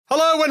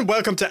Hello and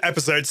welcome to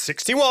episode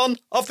 61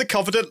 of the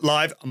Confident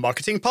Live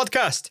Marketing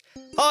Podcast.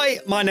 Hi,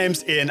 my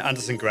name's Ian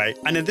Anderson Gray,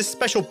 and in this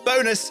special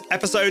bonus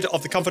episode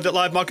of the Confident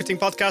Live Marketing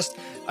Podcast,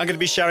 I'm going to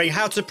be sharing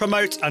how to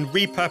promote and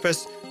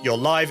repurpose your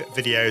live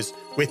videos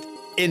with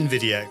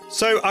InVideo.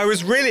 So I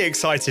was really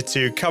excited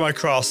to come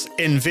across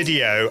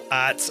InVideo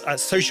at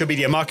Social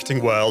Media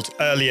Marketing World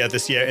earlier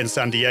this year in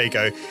San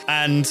Diego.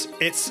 And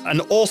it's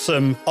an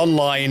awesome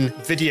online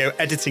video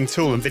editing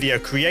tool and video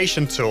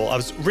creation tool. I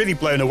was really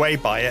blown away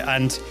by it.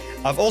 And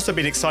I've also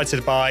been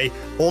excited by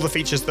all the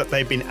features that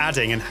they've been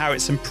adding and how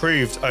it's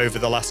improved over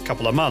the last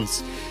couple of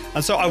months.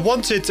 And so I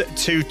wanted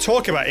to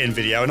talk about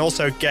InVideo and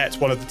also get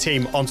one of the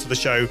team onto the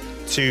show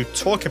to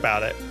talk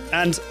about it.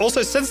 And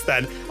also since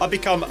then, I've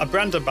become a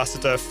brand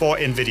ambassador for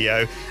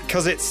InVideo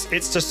because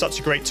it's just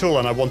such a great tool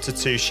and I wanted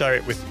to share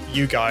it with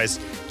you guys.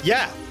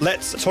 Yeah,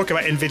 let's talk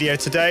about InVideo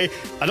today.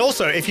 And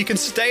also, if you can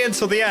stay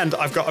until the end,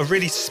 I've got a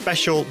really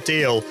special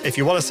deal if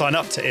you want to sign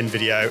up to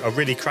InVideo, a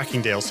really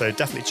cracking deal. So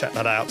definitely check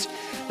that out.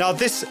 Now,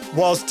 this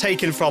was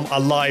taken from a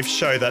live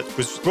show that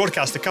was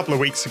broadcast a couple of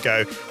weeks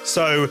ago.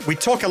 So we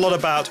talk a lot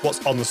about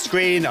what's on the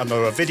screen and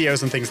there are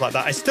videos and things like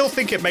that. I still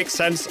think it makes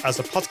sense as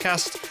a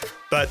podcast.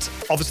 But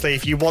obviously,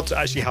 if you want to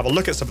actually have a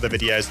look at some of the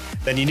videos,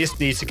 then you just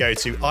need to go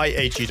to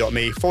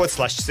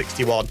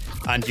iag.me/61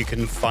 and you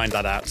can find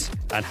that out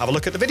and have a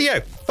look at the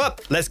video.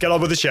 But let's get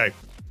on with the show.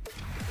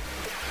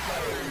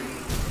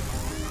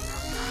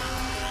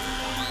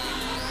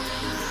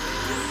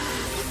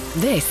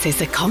 This is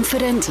the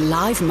Confident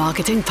Live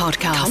Marketing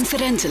Podcast.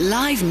 Confident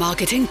Live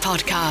Marketing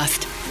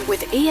Podcast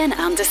with Ian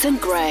Anderson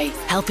Gray,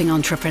 helping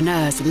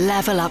entrepreneurs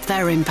level up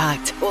their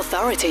impact,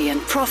 authority and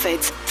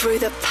profits through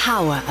the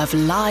power of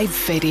live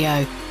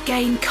video.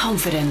 Gain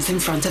confidence in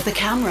front of the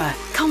camera,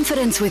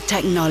 confidence with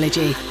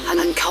technology,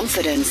 and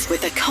confidence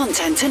with the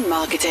content and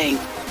marketing.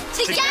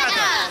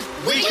 Together,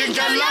 we can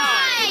go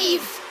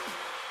live!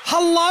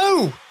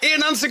 Hello,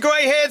 Ian Anderson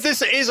Gray here.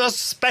 This is a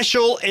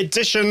special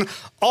edition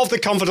of the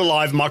Confident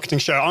Live Marketing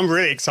Show. I'm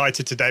really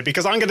excited today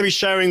because I'm going to be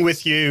sharing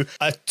with you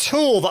a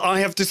tool that I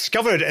have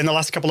discovered in the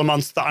last couple of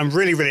months that I'm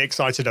really, really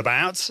excited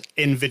about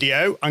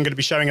InVideo. I'm going to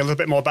be sharing a little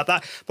bit more about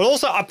that, but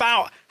also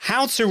about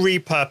how to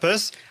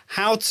repurpose,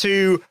 how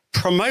to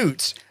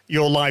promote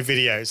your live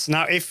videos.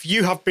 Now, if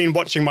you have been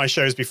watching my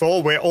shows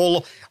before, we're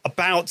all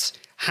about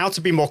how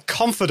to be more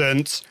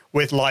confident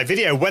with live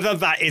video, whether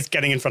that is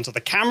getting in front of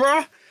the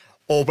camera,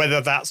 or whether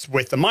that's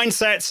with the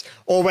mindset,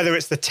 or whether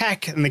it's the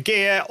tech and the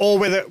gear, or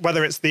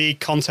whether it's the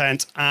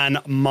content and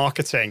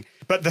marketing.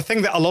 But the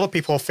thing that a lot of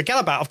people forget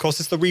about, of course,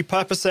 is the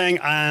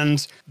repurposing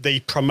and the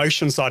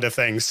promotion side of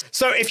things.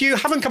 So if you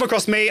haven't come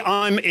across me,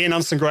 I'm Ian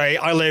Anderson Gray.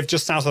 I live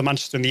just south of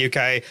Manchester in the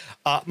UK.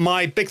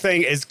 My big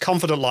thing is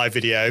confident live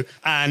video.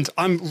 And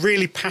I'm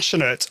really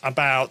passionate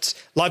about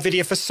live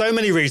video for so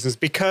many reasons,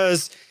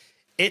 because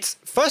it's,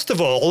 first of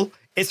all,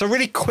 it's a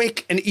really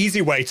quick and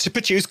easy way to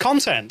produce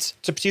content,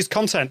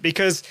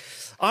 because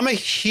I'm a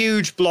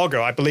huge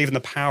blogger. I believe in the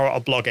power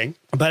of blogging,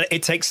 but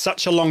it takes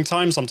such a long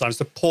time sometimes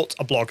to put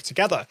a blog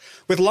together.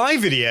 With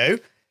live video,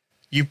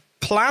 you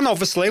plan,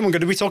 obviously, and we're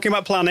going to be talking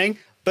about planning,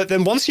 but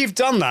then once you've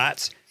done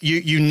that,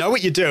 you know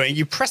what you're doing,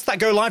 you press that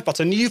go live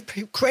button, you've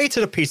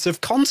created a piece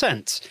of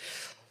content.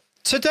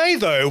 Today,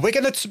 though, we're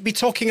going to be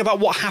talking about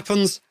what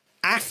happens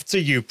after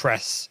you've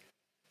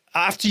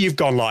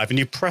gone live and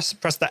you press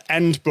the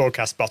end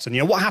broadcast button.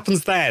 You know, what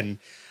happens then?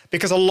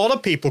 Because a lot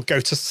of people go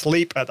to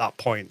sleep at that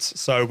point.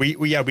 So we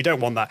don't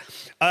want that.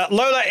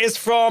 Lola is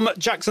from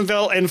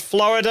Jacksonville in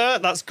Florida.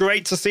 That's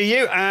great to see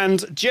you.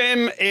 And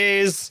Jim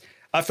is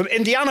from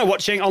Indiana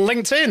watching on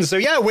LinkedIn. So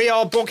yeah, we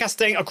are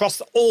broadcasting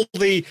across all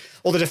the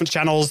different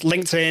channels: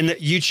 LinkedIn,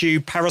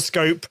 YouTube,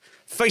 Periscope,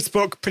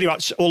 Facebook, pretty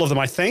much all of them,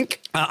 I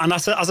think. And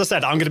as I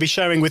said, I'm going to be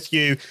sharing with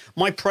you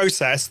my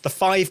process, the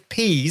 5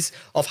 Ps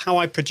of how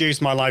I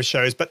produce my live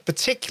shows, but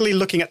particularly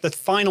looking at the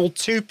final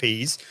 2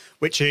 Ps,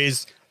 which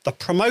is the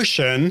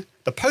promotion,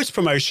 the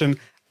post-promotion,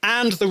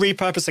 and the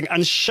repurposing,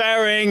 and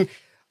sharing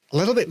a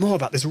little bit more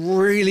about this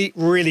really,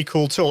 really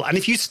cool tool. And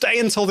if you stay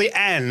until the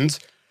end,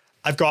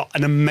 I've got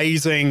an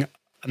amazing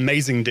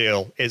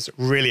deal. It's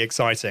really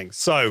exciting.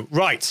 So,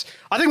 right,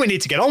 I think we need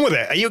to get on with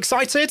it. Are you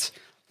excited?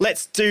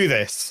 Let's do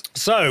this.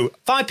 So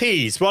 5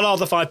 Ps, what are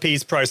the 5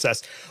 Ps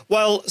process?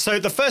 Well, so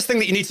the first thing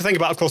that you need to think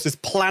about, of course, is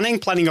planning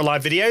your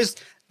live videos.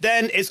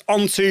 Then it's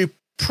on to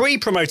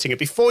pre-promoting it.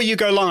 Before you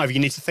go live, you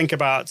need to think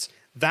about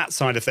that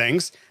side of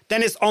things.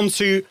 Then it's on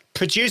to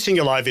producing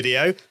your live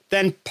video,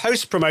 then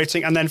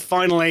post-promoting, and then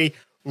finally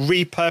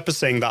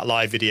repurposing that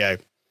live video.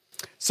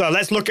 So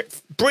let's look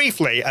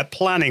briefly at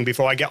planning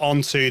before I get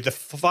on to the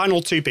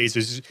final 2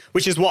 pieces,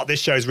 which is what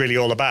this show is really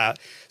all about.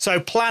 So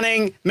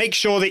planning, make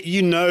sure that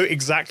you know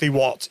exactly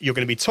what you're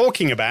going to be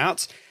talking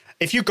about.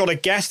 If you've got a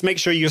guest, make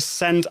sure you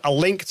send a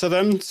link to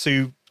them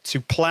so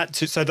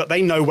that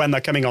they know when they're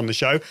coming on the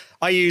show.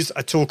 I use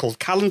a tool called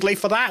Calendly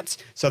for that.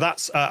 So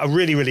that's a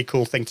really, really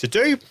cool thing to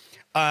do.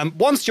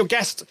 Once your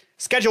guest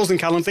schedules in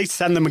Calendly,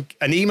 send them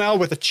an email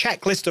with a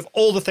checklist of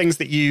all the things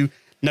that you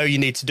know you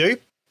need to do.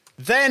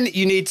 Then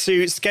you need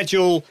to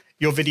schedule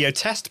your video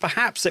test,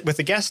 perhaps, with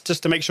a guest,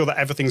 just to make sure that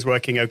everything's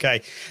working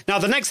okay. Now,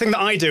 the next thing that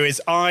I do is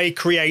I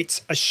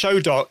create a show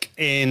doc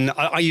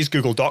I use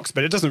Google Docs,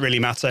 but it doesn't really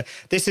matter.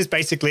 This is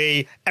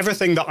basically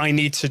everything that I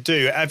need to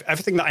do,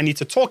 everything that I need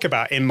to talk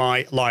about in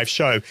my live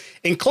show,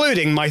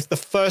 including the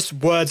first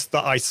words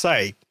that I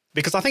say.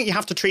 Because I think you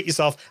have to treat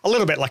yourself a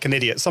little bit like an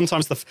idiot.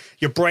 Sometimes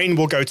your brain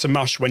will go to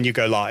mush when you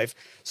go live.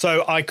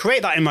 So I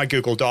create that in my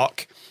Google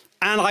Doc.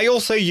 And I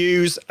also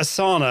use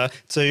Asana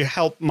to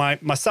help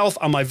myself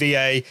and my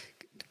VA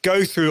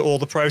go through all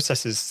the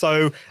processes.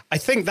 So I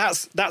think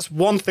that's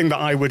one thing that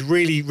I would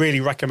really,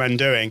 really recommend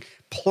doing.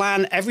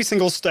 Plan every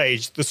single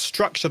stage, the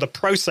structure, the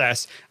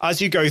process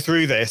as you go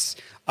through this.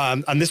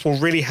 And this will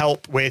really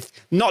help with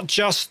not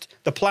just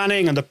the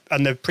planning and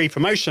the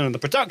pre-promotion and the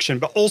production,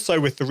 but also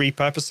with the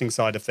repurposing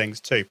side of things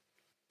too.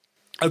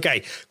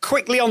 Okay,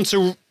 quickly on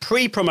to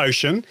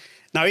pre-promotion.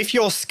 Now, if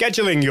you're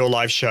scheduling your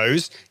live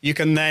shows, you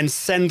can then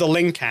send the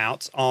link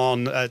out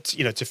on,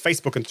 to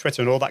Facebook and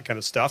Twitter and all that kind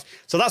of stuff.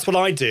 So that's what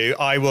I do.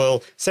 I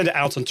will send it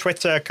out on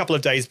Twitter a couple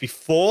of days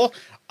before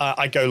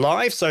I go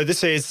live. So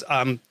this is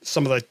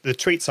some of the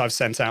tweets I've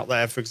sent out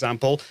there, for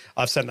example.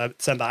 I've sent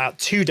that out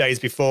 2 days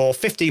before,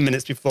 15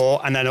 minutes before,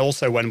 and then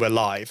also when we're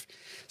live.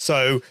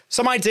 So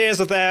some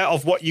ideas are there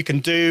of what you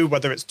can do,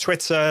 whether it's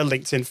Twitter,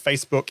 LinkedIn,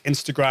 Facebook,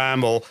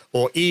 Instagram,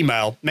 or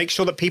email. Make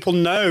sure that people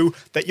know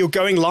that you're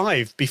going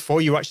live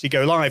before you actually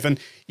go live. And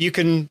you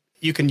can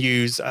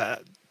use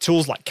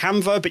tools like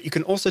Canva, but you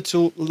can also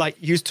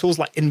use tools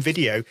like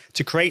InVideo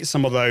to create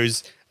some of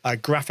those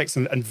graphics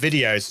and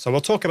videos. So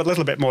we'll talk a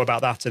little bit more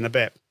about that in a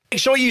bit. Make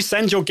sure you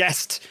send your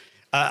guest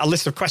a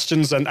list of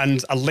questions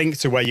and a link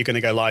to where you're going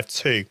to go live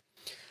too.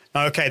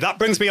 Okay, that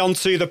brings me on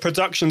to the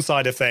production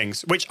side of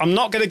things, which I'm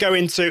not going to go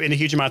into in a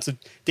huge amount of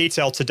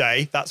detail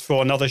today. That's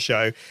for another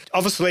show.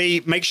 Obviously,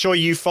 make sure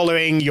you're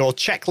following your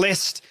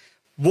checklist.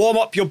 Warm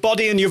up your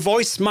body and your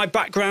voice. My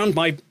background,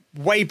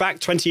 way back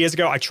 20 years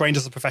ago, I trained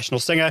as a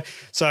professional singer.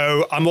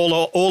 So I'm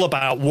all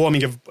about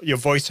warming your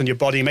voice and your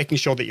body, making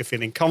sure that you're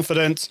feeling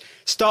confident.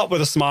 Start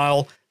with a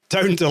smile.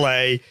 Don't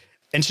delay.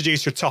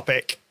 Introduce your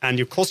topic. And,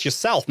 of course,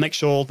 yourself. Make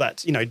sure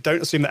that,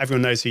 don't assume that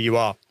everyone knows who you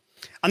are.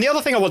 And the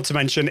other thing I want to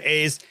mention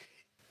is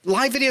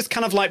live video is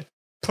kind of like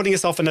putting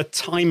yourself in a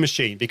time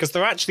machine, because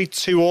there are actually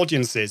two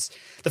audiences.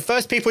 The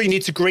first people you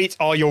need to greet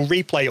are your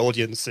replay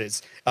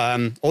audiences.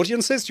 Your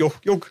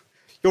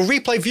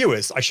replay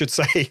viewers, I should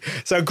say.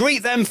 So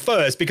greet them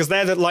first, because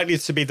they're likely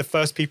to be the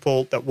first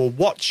people that will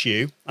watch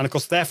you. And of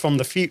course, they're from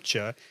the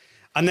future.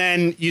 And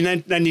then you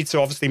then need to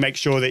obviously make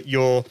sure that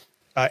you're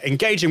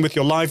engaging with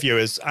your live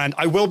viewers. And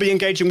I will be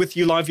engaging with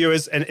you live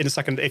viewers in a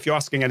second. If you're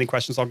asking any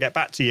questions, I'll get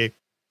back to you.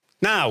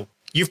 Now,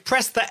 you've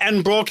pressed the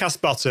end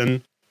broadcast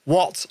button.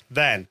 What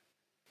then?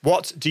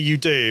 What do you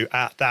do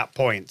at that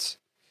point?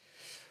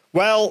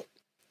 Well,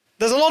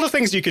 there's a lot of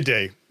things you could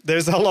do.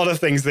 There's a lot of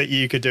things that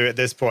you could do at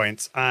this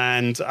point.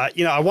 And,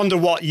 I wonder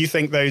what you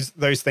think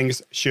those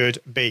things should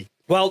be.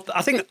 Well,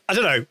 I don't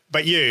know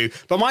about you,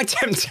 but my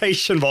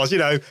temptation was,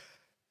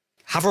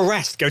 have a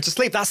rest, go to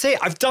sleep. That's it.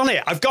 I've done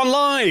it. I've gone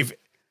live.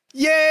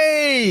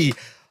 Yay!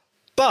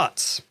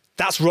 But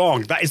that's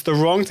wrong. That is the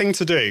wrong thing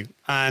to do.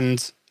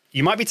 And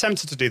you might be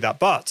tempted to do that.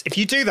 But if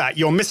you do that,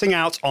 you're missing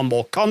out on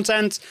more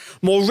content,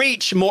 more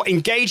reach, more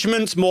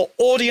engagement, more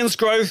audience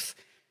growth.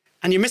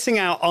 And you're missing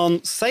out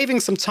on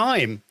saving some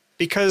time,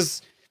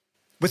 because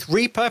with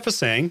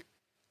repurposing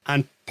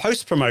and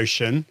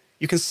post-promotion,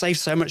 you can save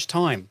so much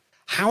time.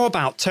 How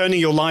about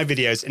turning your live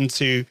videos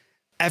into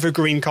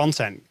evergreen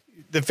content?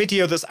 The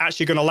video that's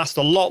actually going to last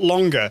a lot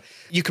longer.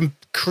 You can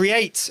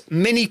create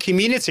mini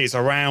communities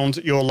around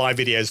your live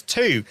videos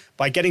too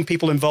by getting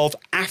people involved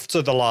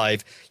after the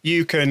live.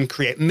 You can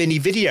create mini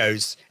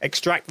videos,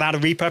 extract that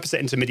and repurpose it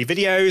into mini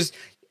videos,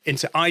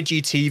 into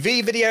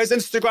IGTV videos,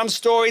 Instagram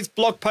stories,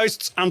 blog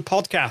posts, and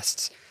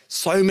podcasts.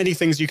 So many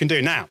things you can do.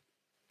 Now,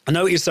 I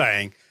know what you're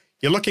saying.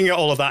 You're looking at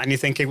all of that and you're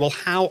thinking, well,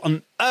 how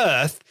on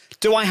earth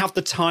do I have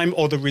the time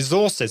or the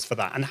resources for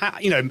that? And how,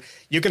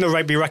 you're going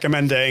to be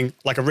recommending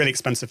like a really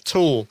expensive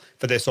tool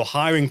for this, or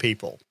hiring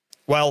people.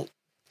 Well,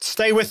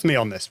 stay with me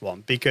on this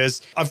one,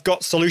 because I've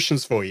got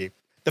solutions for you.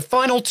 The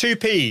final 2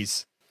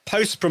 Ps,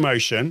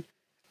 post-promotion,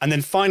 and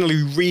then finally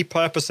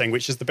repurposing,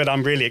 which is the bit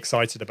I'm really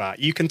excited about.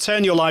 You can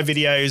turn your live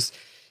videos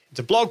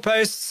into blog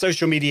posts,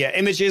 social media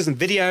images and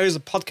videos, a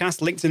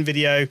podcast, LinkedIn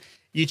video,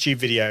 YouTube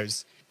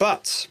videos.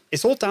 But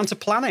it's all down to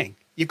planning.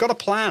 You've got to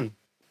plan.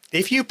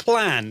 If you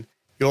plan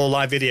your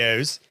live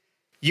videos,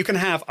 you can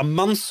have a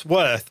month's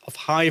worth of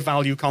high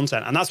value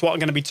content. And that's what I'm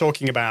going to be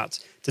talking about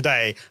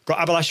today. I've got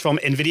Abhilash from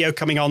InVideo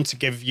coming on to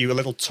give you a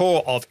little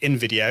tour of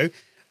InVideo.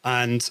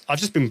 And I've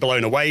just been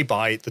blown away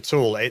by the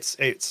tool.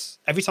 It's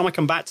every time I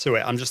come back to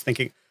it, I'm just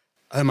thinking,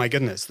 oh my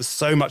goodness, there's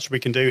so much we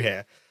can do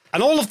here.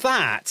 And all of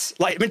that,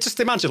 just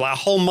imagine a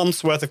whole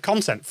month's worth of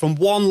content from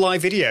one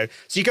live video.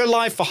 So you go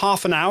live for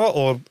half an hour,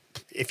 or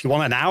if you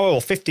want an hour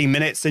or 15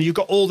 minutes, and you've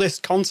got all this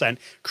content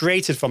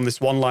created from this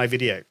one live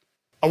video.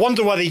 I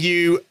wonder whether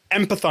you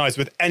empathize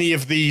with any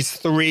of these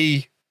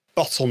 3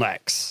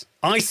 bottlenecks.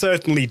 I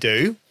certainly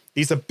do.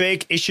 These are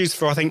big issues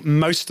for, I think,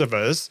 most of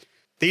us.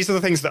 these are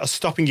the things that are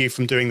stopping you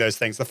from doing those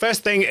things. The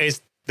first thing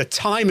is the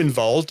time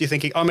involved. You're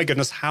thinking, oh my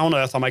goodness, how on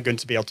earth am I going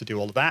to be able to do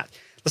all of that?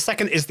 The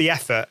second is the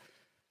effort.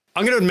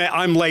 I'm going to admit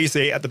I'm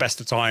lazy at the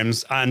best of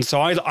times. And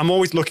so I'm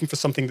always looking for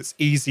something that's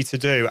easy to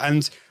do.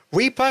 And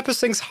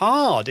repurposing's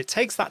hard. It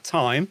takes that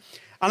time.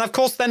 And of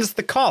course, then there's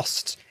the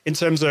cost in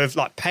terms of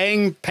like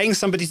paying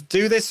somebody to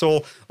do this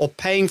or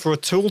paying for a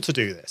tool to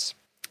do this.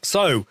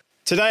 So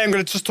today, I'm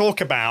going to just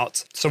talk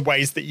about some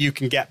ways that you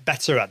can get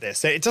better at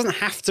this. It doesn't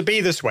have to be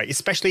this way,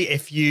 especially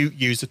if you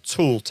use a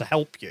tool to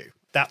help you.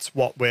 That's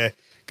what we're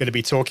going to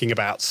be talking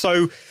about.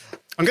 So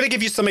I'm going to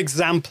give you some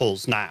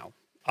examples now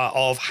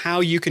of how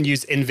you can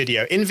use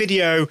InVideo.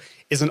 InVideo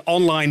is an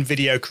online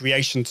video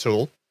creation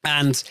tool,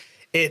 and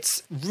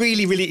it's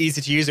really, really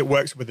easy to use. It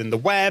works within the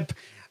web,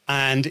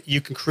 and you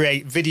can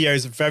create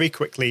videos very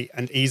quickly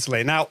and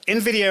easily. Now,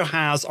 InVideo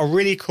has a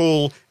really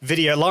cool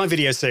live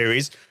video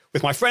series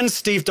with my friend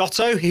Steve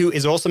Dotto, who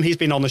is awesome. He's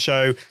been on the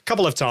show a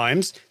couple of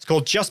times. It's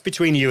called Just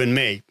Between You and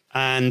Me,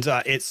 and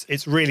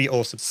it's really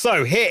awesome.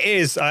 So here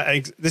is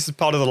this is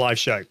part of the live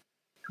show.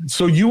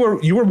 So you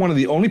were one of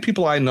the only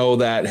people I know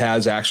that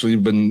has actually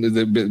been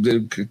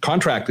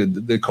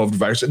contracted the COVID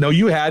virus. No,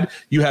 you had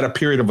a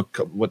period of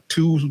what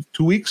 2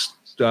 weeks,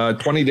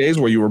 20 days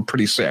where you were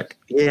pretty sick.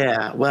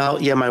 Yeah, well,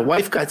 my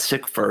wife got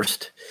sick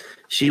first.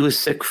 She was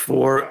sick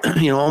for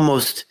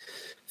almost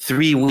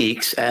 3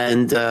 weeks,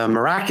 and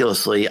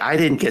miraculously, I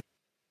didn't get.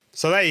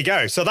 So there you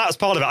go. So that's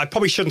part of it. I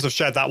probably shouldn't have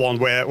shared that one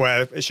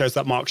where it shows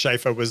that Mark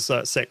Schaefer was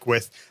sick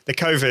with the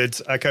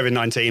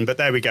COVID-19, but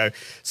there we go.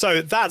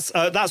 So that's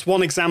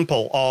one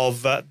example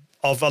of a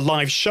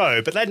live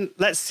show. But then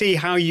let's see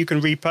how you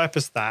can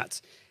repurpose that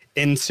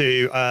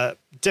into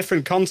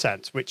different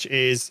content, which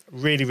is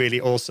really, really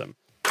awesome.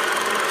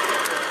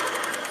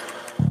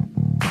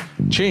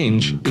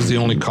 Change is the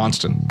only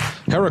constant.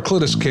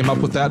 Heraclitus came up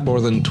with that more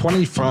than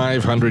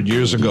 2,500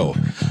 years ago.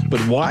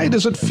 But why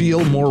does it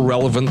feel more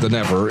relevant than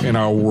ever in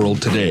our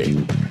world today?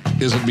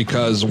 Is it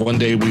because one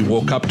day we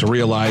woke up to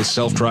realize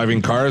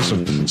self-driving cars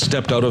have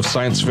stepped out of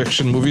science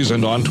fiction movies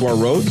and onto our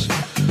roads?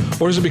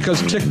 Or is it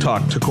because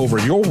TikTok took over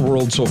your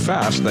world so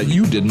fast that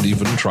you didn't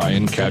even try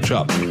and catch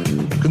up?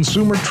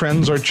 Consumer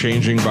trends are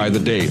changing by the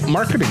day.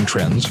 Marketing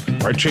trends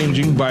are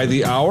changing by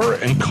the hour,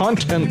 and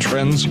content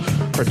trends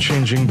are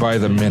changing by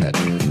the minute.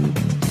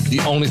 The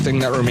only thing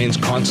that remains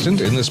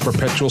constant in this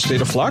perpetual state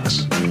of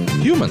flux?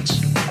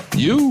 Humans.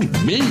 You,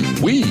 me,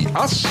 we,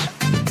 us.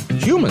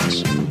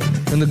 Humans.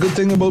 And the good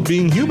thing about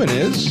being human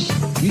is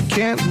we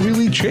can't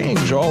really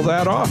change all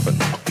that often.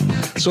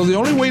 So the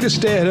only way to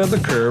stay ahead of the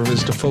curve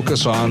is to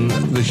focus on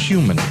the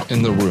human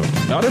in the room.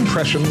 Not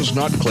impressions,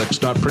 not clicks,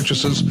 not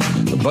purchases,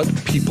 but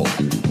people.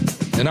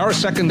 In our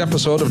second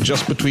episode of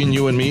Just Between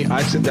You and Me,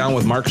 I sit down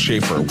with Mark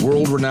Schaefer,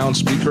 world-renowned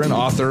speaker and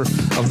author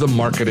of The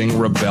Marketing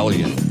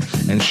Rebellion,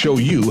 and show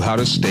you how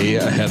to stay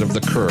ahead of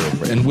the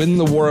curve and win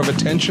the war of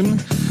attention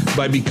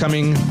by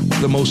becoming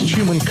the most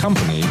human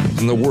company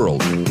in the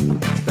world.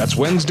 That's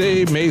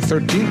Wednesday, May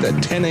 13th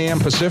at 10 a.m.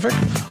 Pacific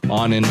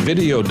on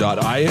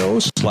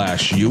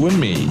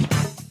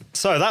nvidio.io/youandme.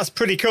 So that's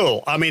pretty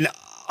cool. I mean,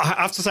 I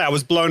have to say I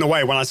was blown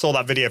away when I saw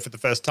that video for the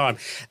first time.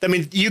 I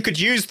mean, you could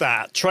use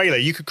that trailer.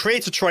 You could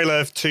create a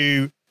trailer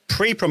to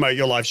pre-promote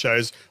your live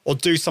shows or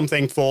do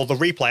something for the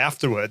replay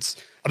afterwards.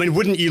 I mean,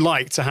 wouldn't you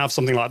like to have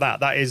something like that?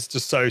 That is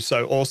just so,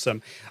 so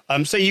awesome.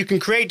 So you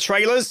can create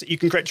trailers. You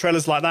can create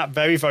trailers like that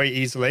very, very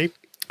easily.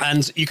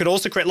 And you could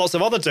also create lots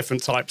of other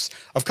different types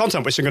of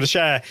content, which I'm going to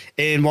share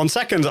in 1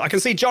 second. I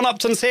can see John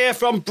Upton's here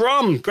from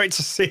Brum. Great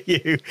to see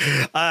you.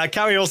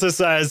 Carrie also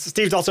says,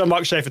 Steve Dotto and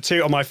Mark Schaefer,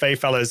 two of my fave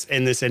fellas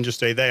in this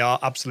industry. They are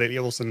absolutely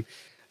awesome.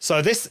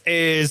 So this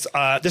is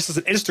an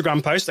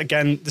Instagram post.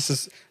 Again, this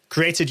is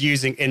created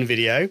using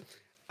InVideo.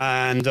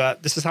 And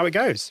this is how it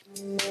goes.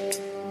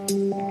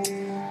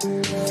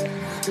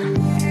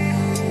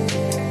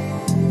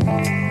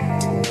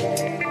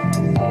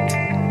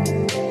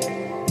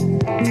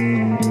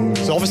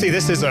 So obviously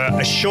this is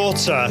a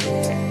shorter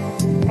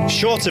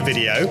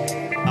video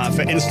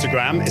for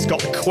Instagram. It's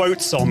got the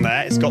quotes on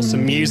there. It's got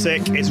some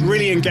music. It's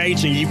really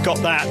engaging. You've got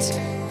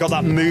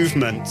that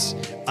movement,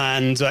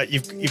 and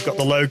you've got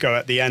the logo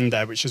at the end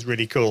there, which is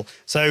really cool.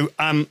 So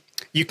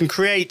you can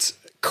create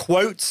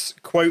quote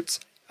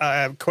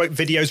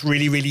videos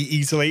really, really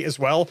easily as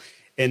well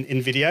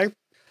in video.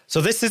 So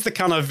this is the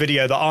kind of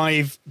video that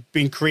I've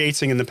been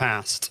creating in the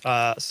past.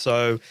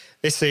 So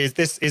this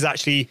is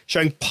actually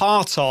showing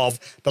part of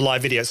the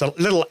live video. It's a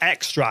little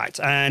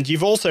extract, and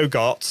you've also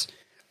got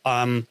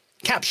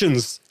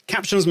captions.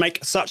 Captions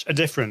make such a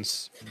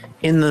difference.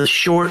 In the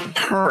short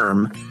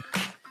term,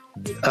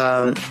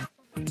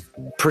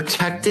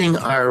 protecting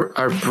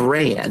our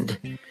brand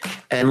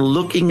and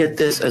looking at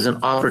this as an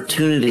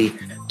opportunity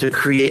to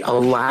create a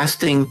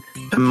lasting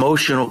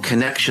emotional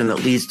connection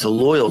that leads to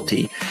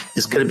loyalty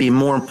is going to be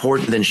more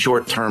important than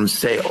short-term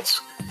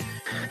sales.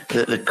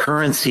 The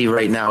currency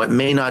right now, it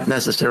may not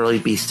necessarily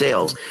be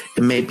sales.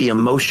 It may be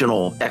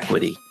emotional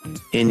equity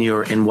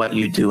in what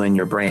you do in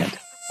your brand.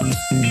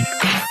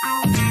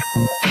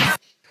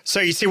 So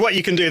you see what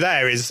you can do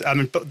there is,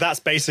 that's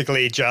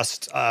basically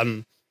just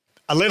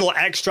a little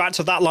extract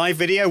of that live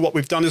video. What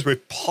we've done is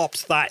we've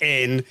popped that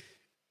into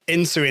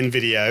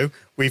InVideo.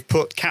 We've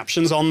put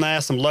captions on there,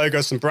 some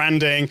logos, some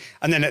branding.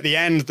 And then at the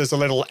end, there's a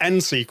little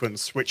end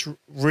sequence, which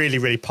really,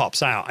 really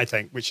pops out, I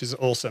think, which is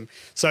awesome.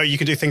 So you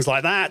can do things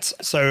like that.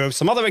 So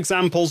some other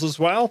examples as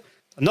well.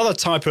 Another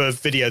type of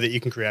video that you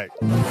can create.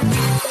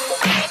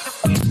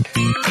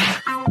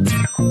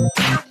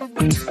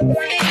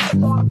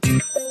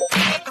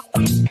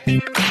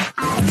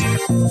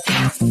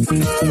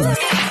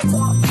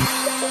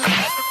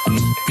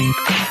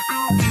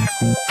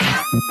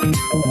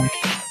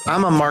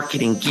 I'm a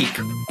marketing geek,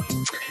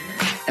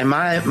 and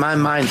my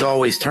mind's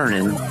always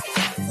turning.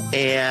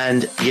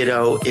 And, you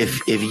know,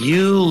 if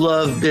you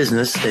love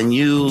business and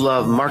you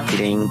love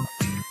marketing,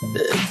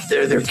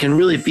 there can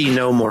really be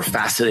no more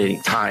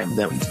fascinating time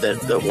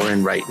that we're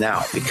in right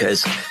now,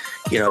 because,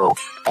 you know,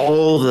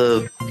 all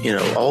the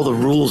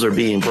rules are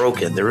being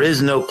broken. There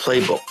is no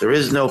playbook. There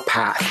is no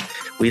path.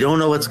 We don't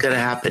know what's going to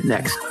happen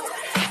next.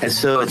 And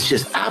so it's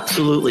just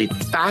absolutely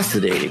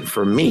fascinating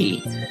for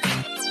me.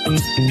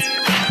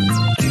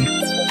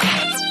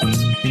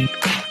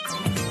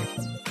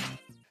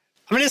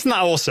 I mean, isn't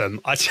that awesome?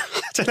 I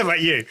don't know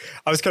about you.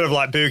 I was kind of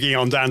like boogieing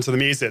on down to the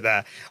music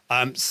there.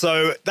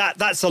 So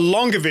that's a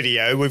longer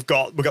video. We've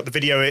got the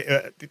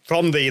video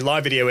from the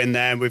live video in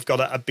there. We've got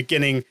a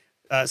beginning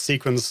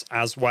sequence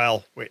as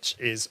well, which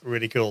is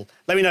really cool.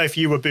 Let me know if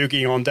you were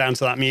boogieing on down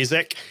to that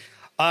music.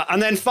 And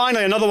then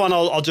finally, another one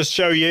I'll just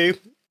show you.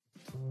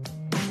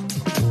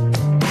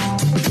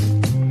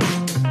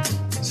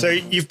 So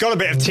you've got a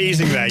bit of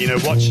teasing there, you know,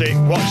 watch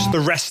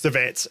the rest of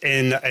it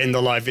in the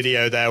live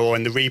video there, or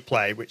in the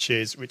replay, which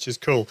is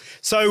cool.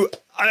 So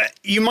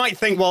you might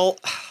think, well,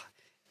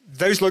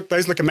 those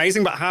look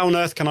amazing, but how on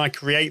earth can I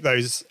create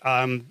those?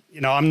 You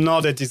know, I'm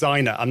not a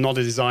designer.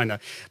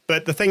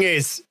 But the thing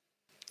is,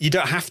 you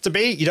don't have to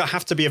be. You don't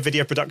have to be a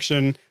video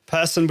production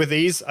person with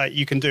these.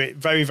 You can do it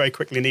very, very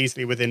quickly and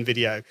easily within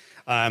video.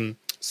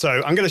 So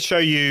I'm going to show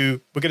you.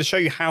 We're going to show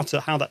you how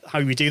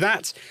we do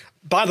that.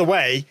 By the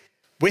way,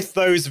 with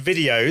those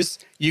videos,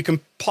 you can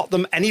pop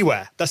them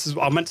anywhere. This is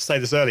what I meant to say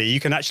this earlier.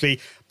 You can actually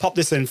pop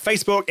this in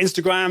Facebook,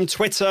 Instagram,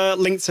 Twitter,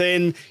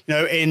 LinkedIn, you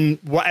know, in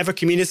whatever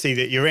community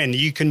that you're in.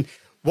 You can,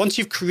 once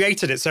you've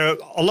created it, so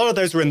a lot of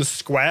those are in the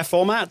square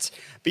format,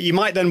 but you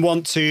might then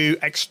want to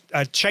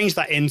change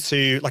that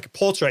into like a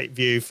portrait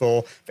view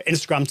for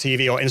Instagram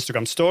TV or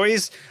Instagram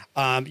stories.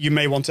 You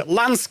may want it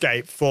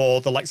landscape for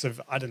the likes of,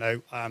 I don't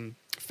know,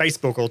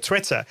 Facebook or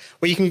Twitter,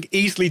 where you can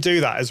easily do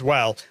that as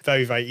well,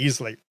 very, very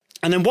easily.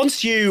 And then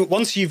once you've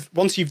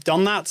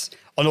done that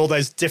on all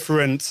those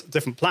different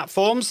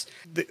platforms,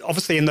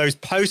 obviously in those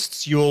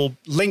posts you'll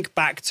link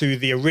back to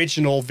the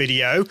original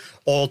video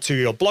or to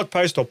your blog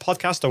post or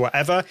podcast or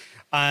whatever,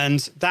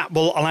 and that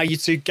will allow you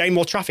to gain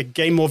more traffic,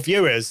 gain more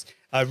viewers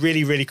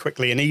really, really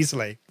quickly and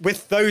easily.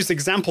 With those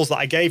examples that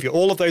I gave you,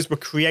 all of those were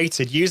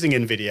created using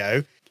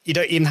InVideo. You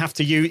don't have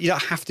to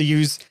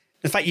use.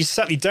 In fact, you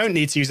certainly don't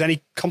need to use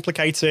any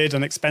complicated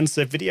and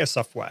expensive video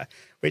software,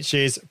 which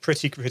is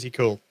pretty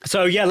cool.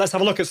 So yeah, let's have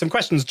a look at some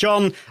questions.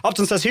 John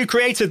Upton says, who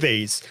created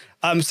these?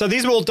 So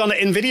these were all done at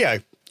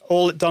InVideo.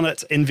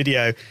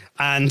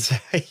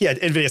 And yeah,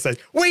 InVideo says,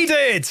 we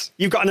did!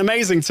 You've got an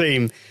amazing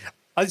team.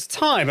 It's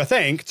time, I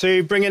think,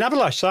 to bring in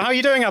Abhilash. So how are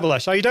you doing,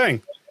 Abhilash? How are you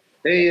doing?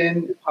 Hey,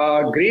 Ian.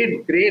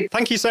 Great.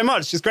 Thank you so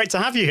much. It's great to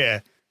have you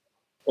here.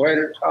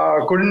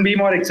 Well, couldn't be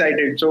more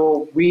excited.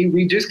 So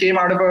we just came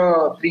out of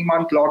a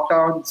 3-month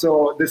lockdown.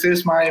 So this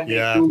is my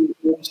home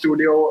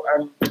studio,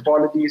 and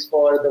apologies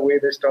for the way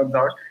this turns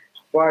out.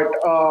 But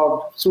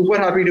super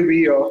happy to be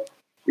here.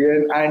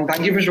 And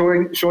thank you for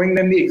showing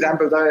them the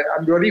examples.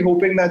 I'm really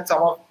hoping that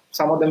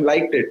some of them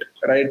liked it,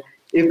 right?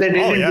 If they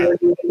didn't, they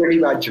did a pretty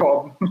bad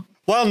job.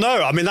 Well,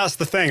 no, I mean, that's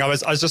the thing. I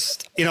was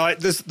just, you know,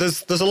 there's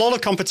a lot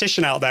of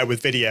competition out there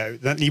with video.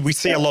 We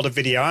see a lot of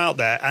video out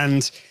there,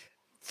 and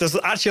there's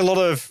actually a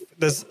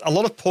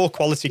lot of poor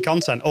quality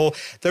content, or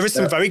there is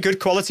some very good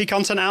quality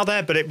content out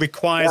there, but it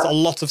requires a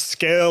lot of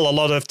skill, a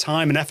lot of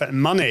time and effort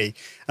and money.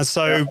 And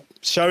so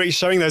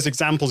showing those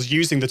examples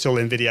using the tool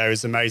InVideo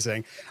is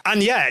amazing.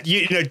 And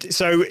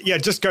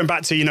just going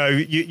back to,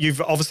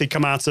 you've obviously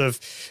come out of,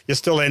 you're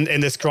still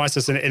in this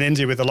crisis in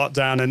India with the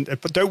lockdown,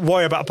 but don't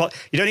worry about,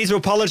 you don't need to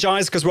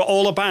apologize, because we're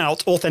all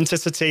about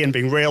authenticity and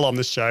being real on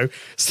this show.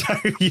 So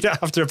you don't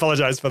have to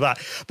apologize for that.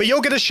 But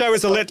you're going to show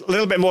us a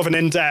little bit more of an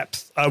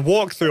in-depth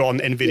walkthrough on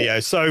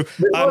InVideo. So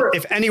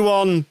if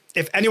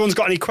anyone's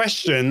got any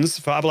questions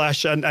for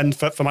Abhilash and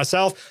for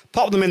myself,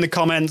 pop them in the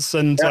comments.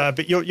 And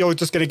but you're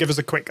just going to give us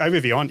a quick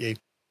overview, aren't you?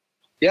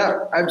 Yeah.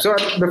 So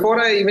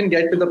before I even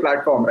get to the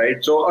platform,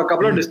 right? So a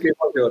couple of disclaimers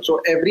here.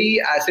 So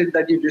every asset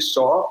that you just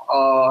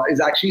saw is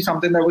actually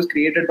something that was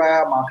created by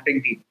our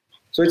marketing team.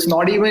 So it's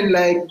not even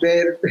like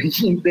there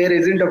isn't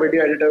a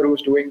video editor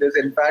who's doing this.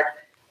 In fact,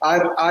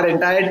 our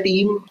entire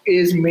team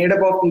is made up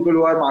of people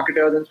who are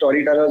marketers and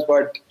storytellers,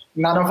 but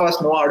none of us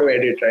know how to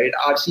edit, right?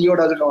 Our CEO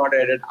doesn't know how to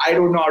edit. I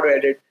don't know how to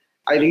edit.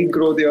 I lead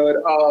growth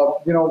here.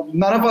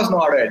 None of us know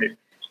how to edit.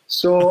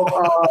 So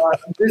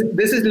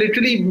this is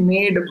literally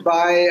made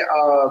by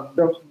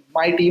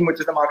my team, which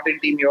is the marketing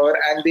team here,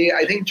 and they,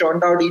 I think,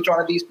 churned out each one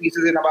of these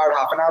pieces in about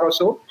half an hour or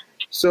so.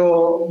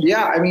 So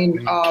yeah, I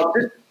mean,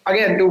 just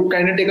again, to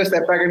kind of take a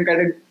step back and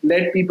kind of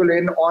let people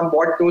in on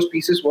what those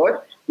pieces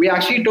were, we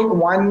actually took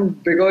one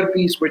bigger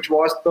piece, which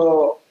was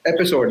the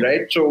episode,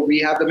 right? So we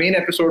have the main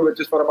episode, which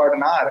is for about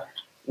an hour.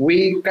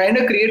 We kind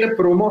of create a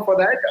promo for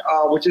that,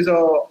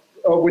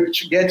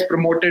 which gets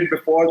promoted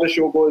before the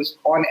show goes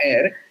on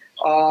air.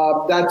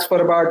 That's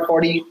for about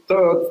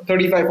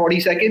 35, 40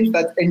 seconds.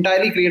 That's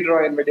entirely created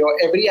on video.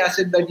 Every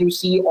asset that you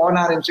see on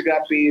our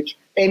Instagram page,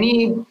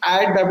 any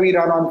ad that we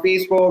run on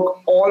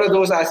Facebook, all of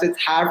those assets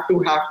have to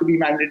be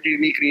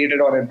mandatorily created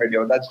on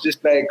video. That's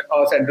just like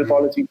a central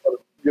policy for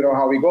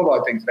how we go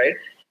about things, right?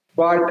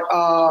 But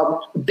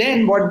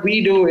then what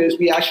we do is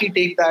we actually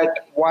take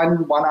that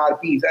one hour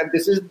piece, and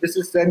this is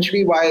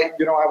essentially why I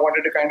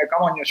wanted to kind of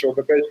come on your show,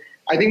 because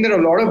I think there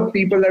are a lot of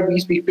people that we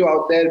speak to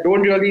out there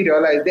don't really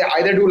realize they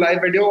either do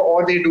live video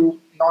or they do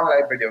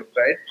non-live videos,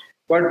 right?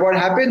 But what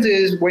happens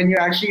is when you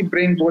actually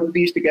bring both of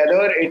these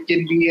together, it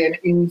can be an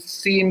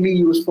insanely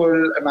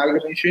useful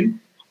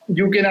amalgamation.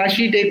 You can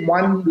actually take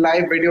one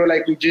live video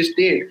like we just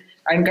did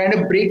and kind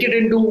of break it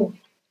into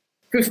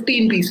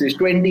 15 pieces,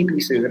 20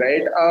 pieces,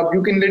 right?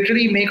 You can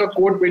literally make a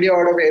quote video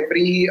out of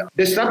every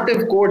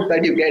disruptive quote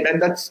that you get.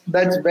 And that's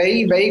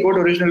very, very good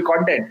original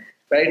content,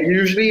 right? You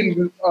usually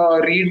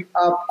read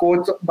up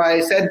quotes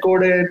by Seth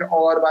Godin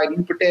or by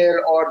Neil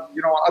Patel or,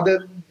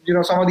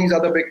 some of these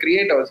other big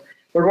creators.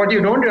 But what you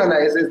don't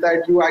realize is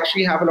that you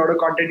actually have a lot of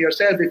content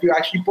yourself. If you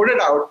actually put it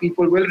out,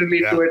 people will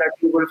relate to it and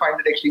people will find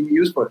it extremely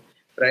useful,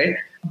 right?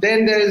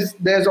 Then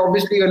there's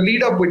obviously a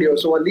lead-up video.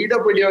 So a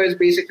lead-up video is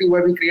basically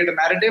where we create a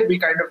narrative. We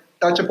kind of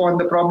touch upon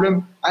the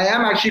problem. I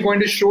am actually going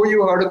to show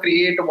you how to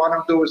create one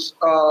of those,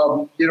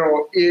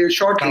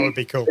 shortly. That would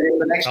be cool. In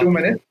the next 2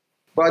 minutes.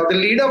 But the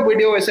lead-up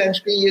video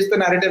essentially is the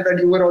narrative that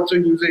you were also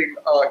using,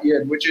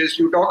 Ian, which is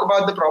you talk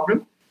about the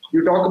problem.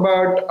 You talk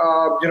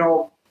about,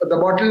 the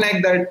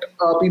bottleneck that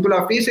people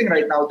are facing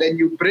right now. Then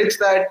you bridge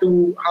that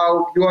to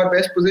how you are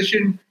best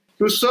positioned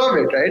to serve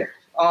it, right?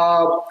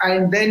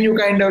 And then you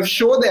kind of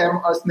show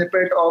them a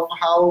snippet of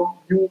how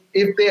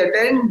if they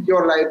attend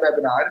your live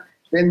webinar,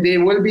 then they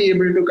will be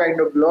able to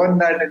kind of learn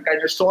that and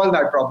kind of solve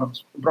that problem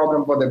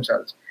for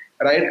themselves,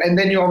 right? And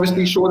then you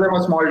obviously show them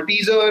a small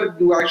teaser.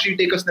 You actually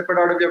take a snippet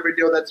out of your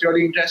video that's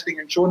really interesting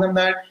and show them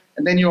that.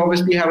 And then you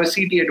obviously have a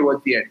CTA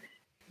towards the end.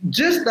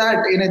 Just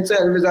that in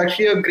itself is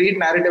actually a great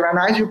narrative. And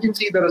as you can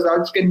see, the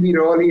results can be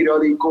really,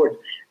 really good.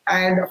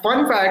 And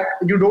fun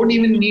fact, you don't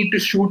even need to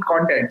shoot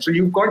content. So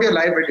you've got your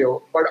live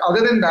video, but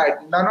other than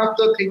that, none of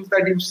the things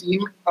that you've seen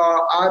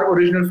are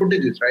original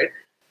footages, right?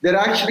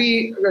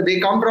 They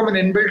come from an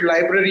inbuilt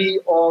library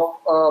of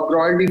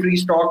royalty-free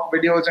stock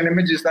videos and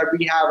images that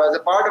we have as a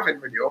part of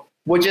InVideo,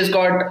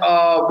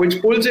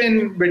 which pulls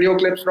in video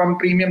clips from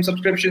premium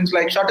subscriptions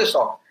like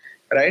Shutterstock,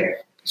 right?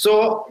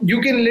 So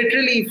you can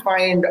literally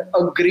find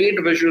a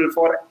great visual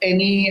for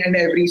any and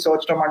every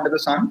search term under the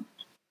sun,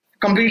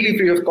 completely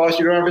free of cost.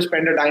 You don't have to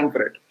spend a dime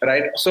for it,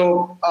 right?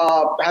 So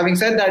having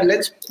said that,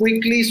 let's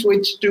quickly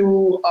switch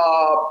to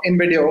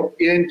InVideo.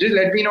 Just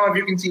let me know if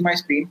you can see my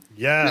screen.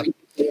 Yeah.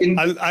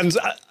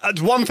 And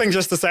one thing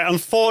just to say,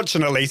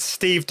 unfortunately,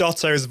 Steve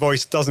Dotto's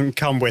voice doesn't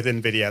come with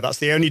InVideo. That's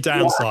the only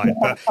downside.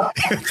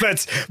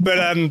 But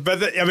I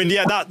mean,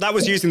 yeah, that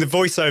was using the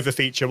voiceover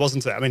feature,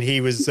 wasn't it? I mean,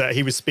 he was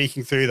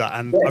speaking through that,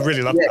 and I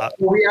really loved that.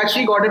 We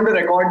actually got him to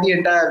record the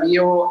entire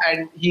video,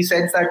 and he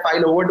sends that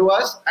file over to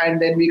us,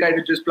 and then we kind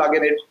of just plug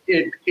it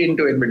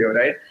into InVideo,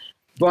 right?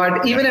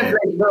 But even if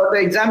the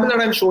example that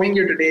I'm showing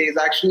you today is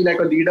actually like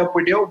a lead-up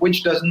video,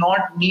 which does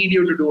not need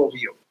you to do a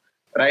video,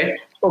 right?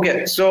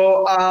 Okay,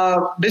 so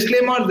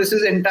disclaimer, this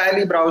is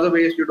entirely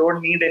browser-based. You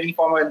don't need any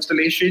form of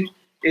installation.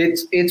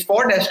 It's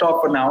for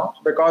desktop for now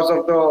because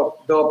of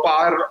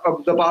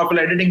the powerful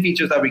editing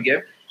features that we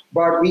give.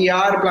 But we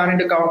are planning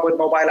to come up with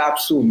mobile apps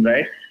soon,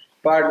 right?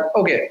 But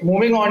okay,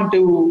 moving on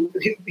to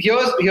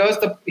here's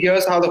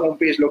how the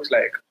homepage looks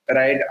like,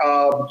 right?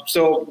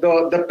 So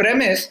the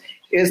premise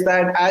is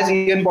that, as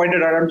Ian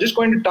pointed out, I'm just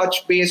going to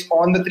touch base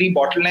on the 3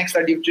 bottlenecks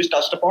that you've just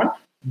touched upon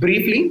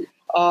briefly.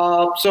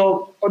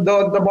 So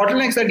the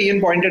bottlenecks that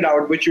Ian pointed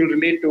out, which you'll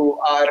relate to,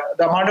 are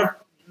the amount of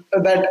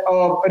that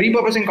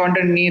repurposing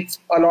content needs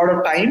a lot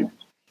of time.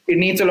 It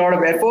needs a lot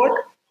of effort,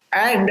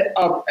 and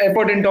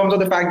effort in terms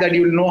of the fact that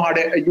you'll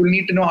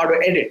need to know how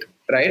to edit,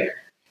 right?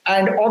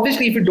 And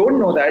obviously, if you don't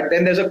know that,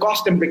 then there's a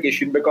cost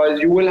implication because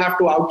you will have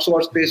to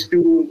outsource this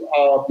to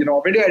a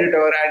video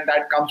editor, and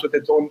that comes with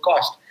its own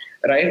cost,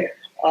 right?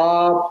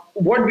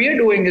 What we are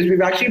doing is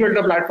we've actually built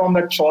a platform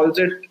that solves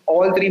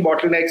all 3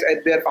 bottlenecks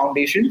at their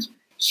foundations.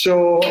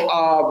 So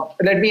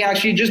let me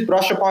actually just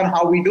brush upon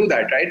how we do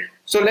that, right?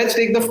 So let's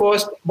take the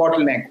first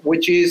bottleneck,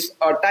 which is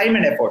time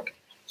and effort.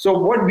 So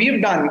what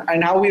we've done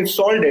and how we've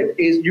solved it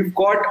is you've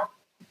got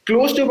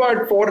close to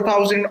about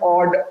 4,000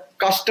 odd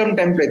custom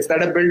templates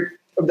that have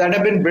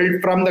been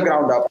built from the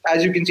ground up.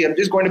 As you can see, I'm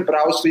just going to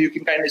browse so you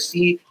can kind of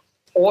see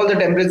all the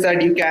templates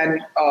that you can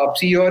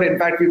see here. In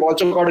fact, we've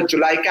also got a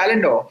July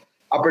calendar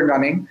up and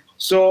running.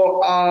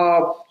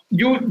 So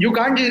you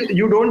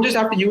don't just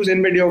have to use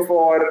InVideo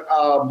for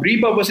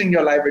repurposing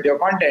your live video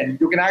content.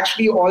 You can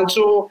actually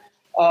also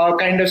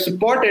kind of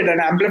support it and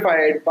amplify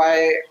it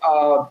by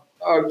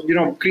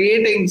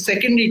creating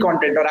secondary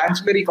content or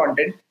ancillary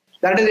content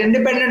that is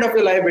independent of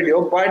your live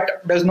video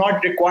but does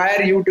not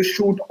require you to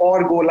shoot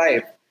or go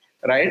live,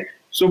 right?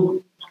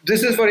 So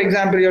this is, for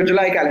example, your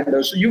July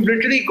calendar. So you've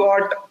literally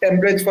got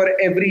templates for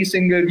every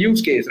single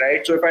use case,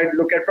 right? So if I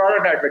look at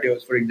product ad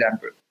videos, for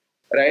example,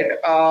 right?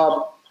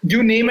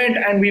 You name it,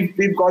 and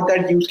we've got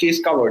that use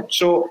case covered.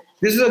 So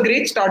this is a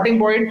great starting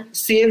point,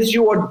 saves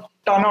you a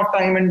ton of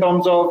time in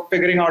terms of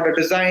figuring out a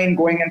design,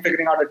 going and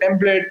figuring out a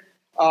template,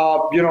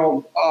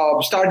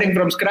 starting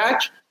from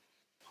scratch.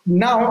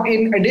 Now,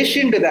 in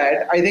addition to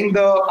that, I think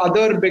the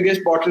other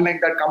biggest bottleneck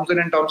that comes in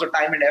terms of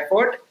time and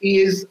effort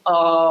is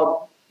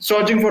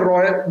searching for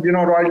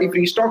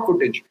royalty-free stock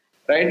footage,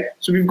 right?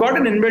 So we've got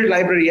an inbuilt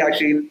library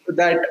actually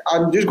that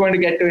I'm just going to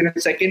get to in a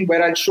second,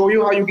 where I'll show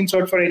you how you can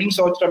search for any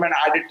search term and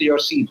add it to your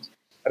scenes,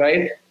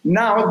 right?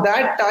 Now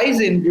that ties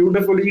in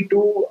beautifully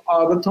to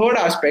the third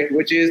aspect,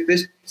 which is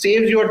this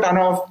saves you a ton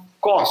of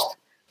cost,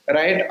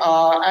 right?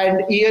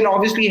 And Ian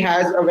obviously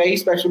has a very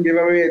special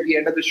giveaway at the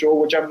end of the show,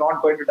 which I'm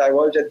not going to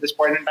divulge at this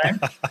point in time.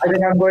 I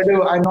think I'm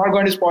not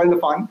going to spoil the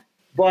fun.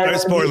 But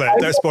don't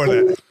spoil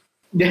it.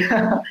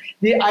 Yeah,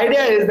 the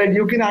idea is that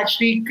you can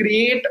actually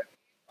create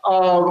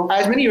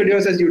as many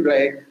videos as you'd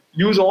like,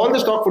 use all the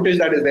stock footage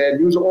that is there,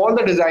 use all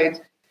the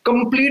designs,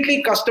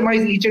 completely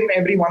customize each and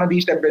every one of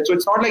these templates. So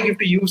it's not like you have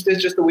to use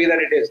this just the way that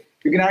it is.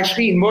 You can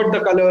actually invert the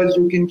colors,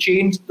 you can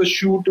change the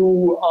shoe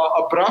to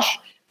a brush,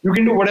 you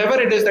can do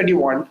whatever it is that you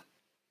want.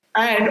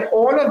 And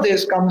all of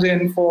this comes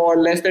in for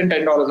less than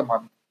 $10 a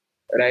month,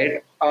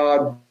 right?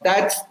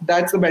 That's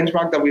the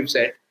benchmark that we've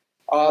set.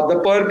 The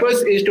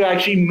purpose is to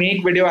actually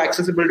make video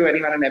accessible to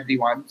anyone and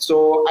everyone.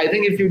 So I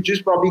think if you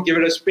just probably give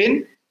it a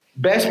spin,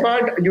 best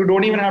part, you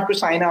don't even have to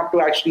sign up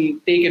to actually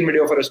take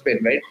InVideo for a spin,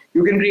 right?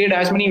 You can create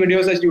as many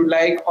videos as you'd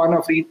like on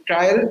a free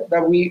trial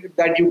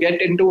that you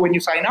get into when you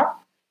sign up.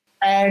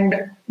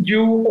 And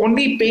you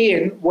only pay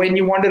in when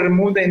you want to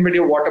remove the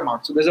InVideo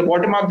watermark. So there's a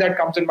watermark that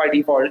comes in by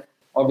default,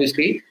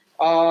 obviously.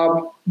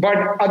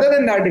 But other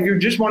than that, if you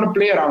just want to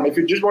play around, if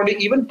you just want to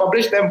even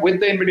publish them with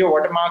the InVideo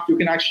watermark, you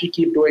can actually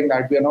keep doing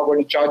that. We are not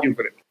going to charge you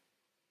for it.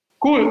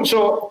 Cool.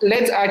 So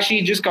let's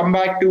actually just come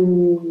back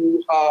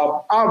to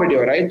our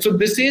video, right? So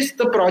this is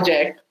the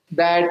project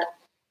that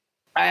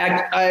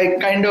I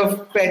kind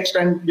of fetched,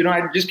 and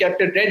I just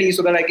kept it ready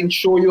so that I can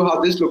show you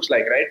how this looks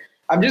like, right?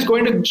 I'm just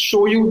going to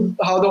show you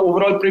how the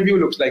overall preview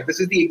looks like. This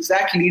is the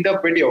exact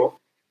lead-up video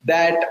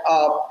that,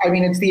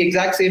 it's the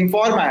exact same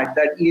format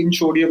that Ian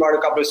showed you about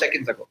a couple of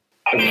seconds ago.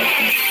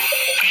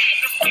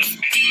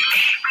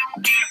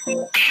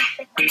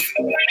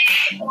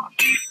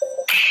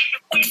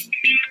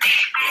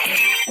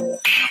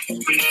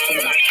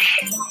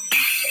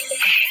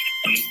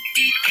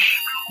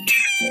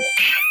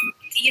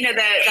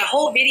 The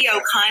whole video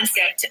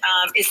concept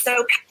is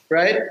so...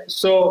 Right.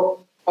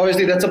 So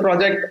obviously that's a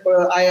project.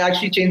 I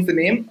actually changed the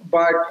name,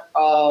 but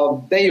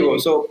there you go.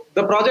 So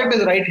the project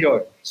is right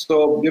here.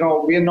 So,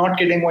 we are not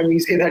kidding when we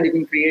say that you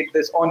can create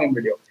this on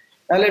InVideo.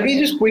 Now, let me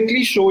just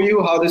quickly show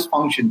you how this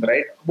functions,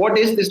 right? What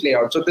is this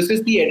layout? So this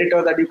is the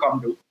editor that you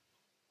come to.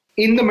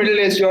 In the middle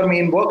is your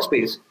main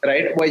workspace,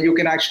 right? Where you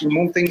can actually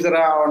move things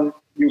around.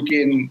 You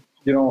can,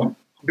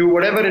 do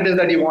whatever it is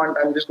that you want.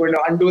 I'm just going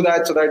to undo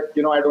that so that,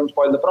 I don't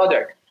spoil the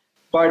project.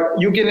 But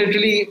you can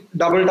literally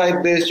double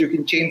type this. You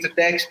can change the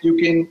text. You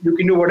can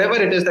do whatever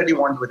it is that you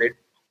want with it.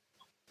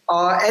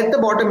 At the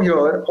bottom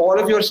here, all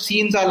of your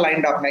scenes are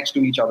lined up next to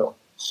each other.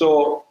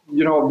 So,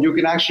 you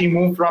can actually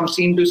move from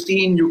scene to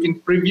scene. You can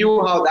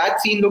preview how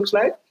that scene looks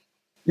like.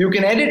 You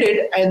can edit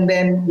it and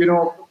then,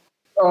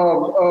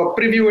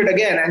 preview it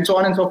again and so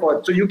on and so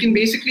forth. So you can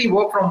basically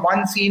work from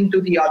one scene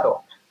to the other,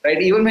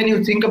 right? Even when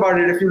you think about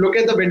it, if you look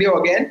at the video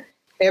again,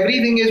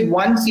 everything is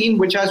one scene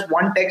which has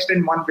one text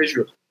and one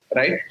visual,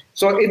 right?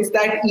 So it's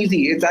that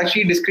easy. It's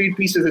actually discrete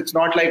pieces. It's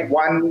not like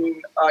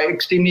one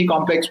extremely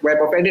complex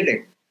web of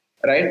editing.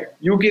 Right?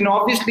 You can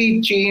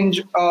obviously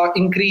change,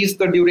 increase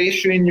the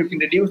duration, you can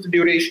reduce the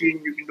duration,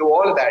 you can do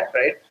all of that,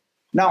 right?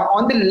 Now,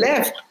 on the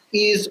left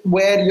is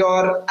where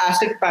your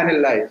asset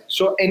panel lies.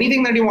 So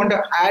anything that you want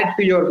to add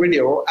to your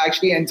video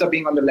actually ends up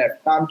being on the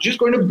left. Now, I'm just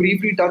going to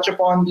briefly touch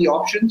upon the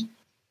options.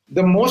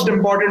 The most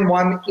important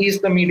one is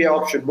the media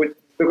option,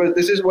 because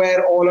this is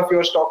where all of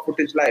your stock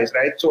footage lies,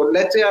 right? So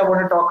let's say I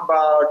want to talk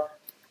about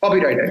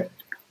copywriting,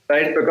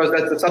 right? Because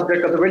that's the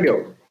subject of the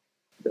video.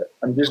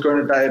 I'm just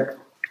going to type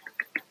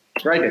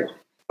writing.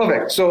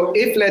 Perfect. So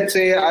if, let's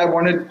say, I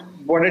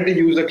wanted to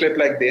use a clip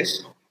like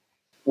this,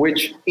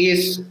 which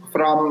is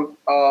from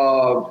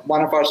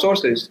one of our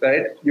sources,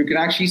 right? You can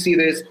actually see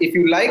this. If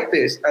you like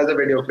this as a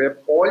video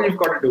clip, all you've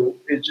got to do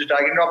is just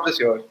drag and drop this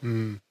here.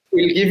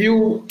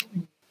 It'll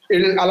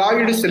allow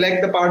you to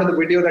select the part of the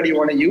video that you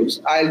want to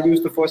use. I'll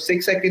use the first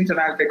 6 seconds and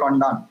I'll click on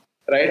done,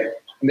 right?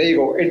 And there you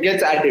go. It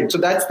gets added. So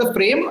that's the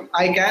frame.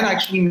 I can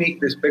actually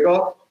make this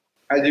bigger.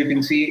 As you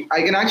can see,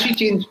 I can actually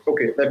change.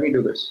 Okay, let me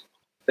do this.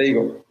 There you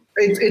go.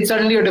 it's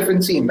suddenly a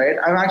different scene, right?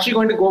 I'm actually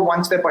going to go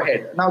one step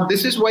ahead. Now,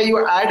 this is where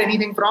you add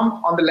anything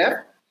from on the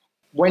left.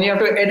 When you have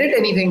to edit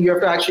anything, you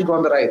have to actually go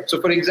on the right. So,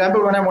 for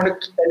example, when I want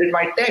to edit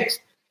my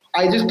text,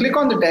 I just click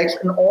on the text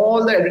and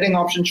all the editing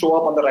options show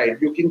up on the right.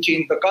 You can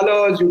change the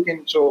colors.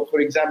 So, for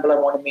example, I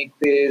want to make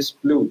this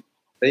blue.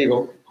 There you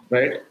go,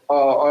 right?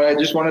 Or I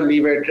just want to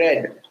leave it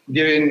red,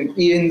 given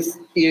Ian's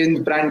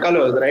brand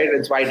colors, right?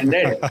 It's white and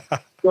red.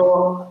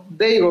 So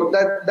there you go.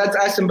 That's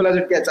as simple as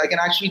it gets. I can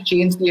actually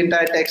change the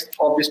entire text.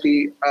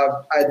 Obviously,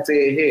 I'd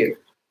say, hey,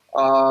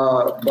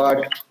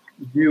 but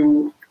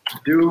you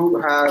do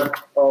have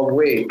a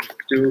way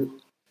to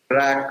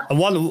track. And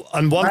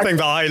one thing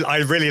that I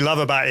really love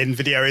about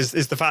InVideo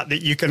is the fact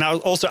that you can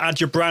also add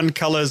your brand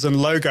colors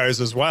and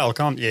logos as well,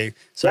 can't you?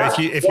 So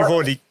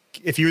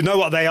if you know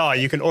what they are,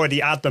 you can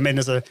already add them in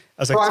as a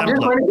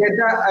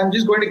template. I'm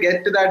just going to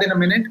get to that in a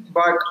minute,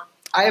 but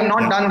I have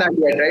not done that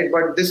yet, right?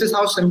 But this is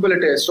how simple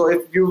it is. So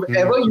if you've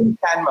ever used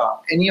Canva,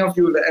 any of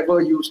you have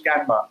ever used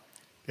Canva,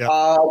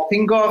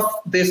 think of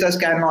this as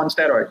Canva on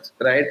steroids,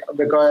 right?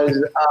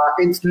 Because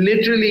it's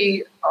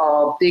literally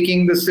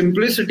taking the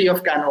simplicity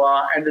of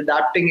Canva and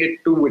adapting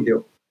it to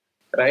video,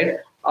 right?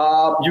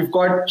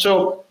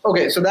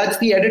 So that's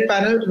the edit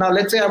panel. Now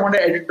let's say I want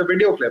to edit the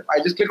video clip.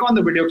 I just click on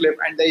the video clip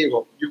and there you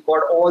go. You've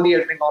got all the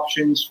editing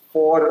options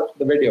for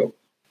the video,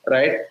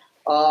 right?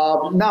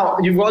 Now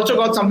you've also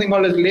got something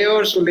called as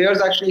layers. So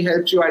layers actually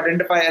helps you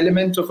identify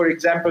elements. So for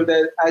example,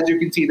 as you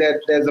can see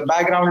there's a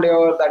background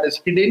layer that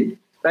is hidden.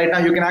 Right now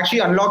you can actually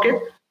unlock it.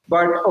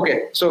 But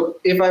okay, so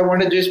if I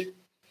want to just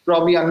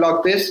probably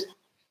unlock this,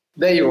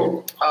 there you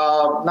go.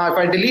 Now if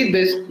I delete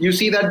this, you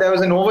see that there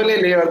was an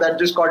overlay layer that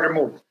just got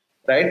removed.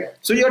 Right?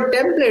 So your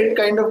template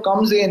kind of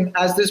comes in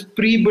as this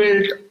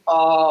pre-built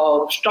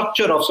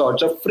structure of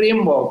sorts, a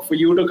framework for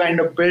you to kind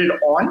of build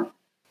on.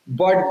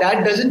 But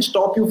that doesn't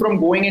stop you from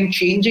going and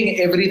changing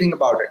everything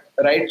about it,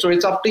 right? So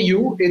it's up to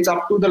you. It's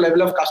up to the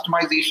level of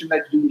customization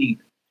that you need,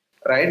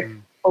 right?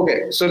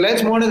 Okay, so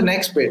let's move on to the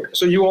next bit.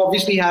 So you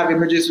obviously have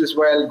images as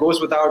well. Goes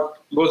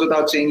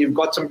without saying, you've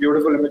got some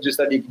beautiful images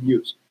that you can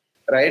use,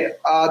 right?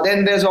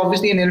 Then there's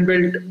obviously an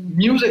inbuilt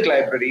music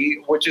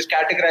library, which is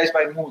categorized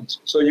by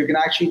moods. So you can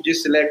actually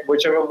just select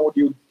whichever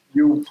mood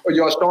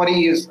your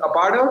story is a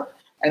part of,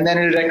 and then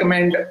it'll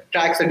recommend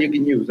tracks that you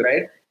can use,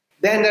 right?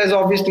 Then there's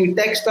obviously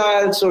text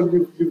styles. So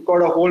you've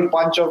got a whole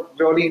bunch of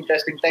really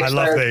interesting text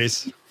styles. I love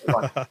these.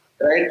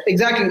 Right?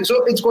 Exactly.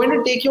 So it's going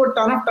to take you a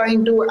ton of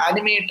time to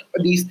animate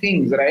these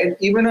things, right?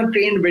 Even a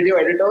trained video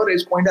editor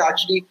is going to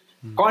actually,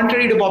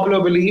 contrary to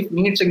popular belief,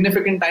 need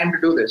significant time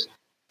to do this.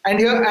 And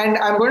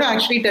I'm going to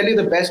actually tell you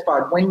the best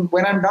part.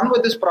 When I'm done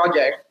with this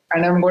project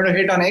and I'm going to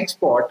hit on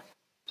export,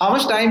 how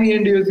much time,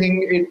 Ian, do you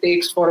think it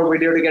takes for a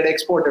video to get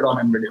exported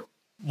on InVideo?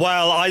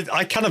 Well,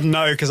 I kind of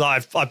know because I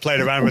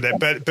played around with it,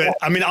 but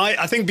I mean,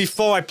 I think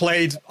before I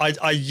played,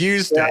 I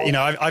used it. You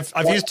know,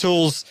 I've used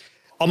tools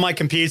on my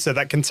computer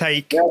that can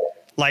take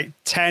like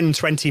 10,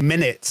 20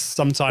 minutes,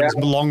 sometimes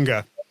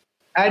longer.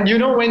 And you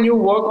know, when you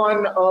work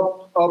on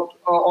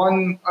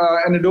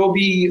an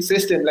Adobe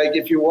system, like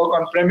if you work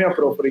on Premiere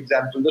Pro, for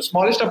example, the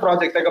smallest of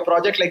projects, like a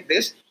project like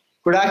this,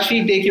 could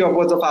actually take you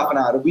upwards of half an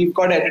hour. We've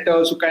got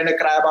editors who kind of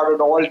cry about it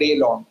all day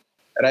long.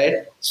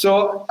 Right.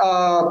 So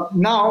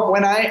now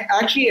when I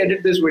actually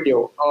edit this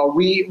video,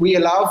 we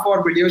allow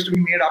for videos to be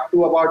made up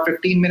to about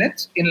 15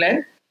 minutes in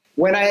length.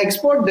 When I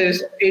export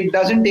this, it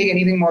doesn't take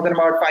anything more than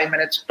about 5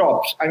 minutes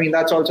tops. I mean,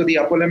 that's also the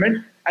upper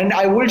limit. And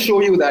I will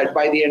show you that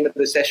by the end of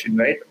the session.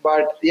 Right.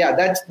 But yeah,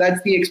 that's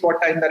the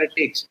export time that it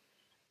takes.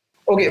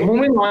 OK,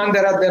 moving on,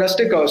 there are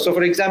stickers. So,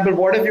 for example,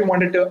 what if you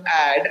wanted to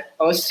add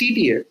a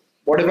CTA?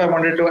 What if I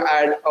wanted to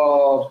add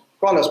a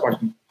call us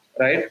button?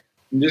 Right.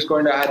 I'm just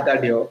going to add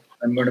that here.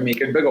 I'm going to make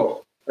it bigger,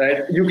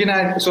 right? You can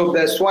add, so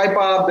there's swipe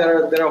up,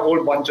 there are a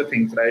whole bunch of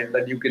things, right,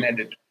 that you can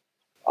edit.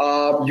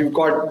 You've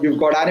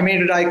got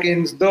animated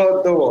icons,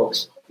 the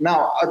works.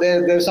 Now,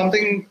 there's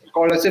something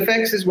called as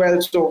effects as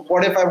well. So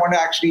what if I want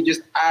to actually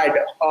just add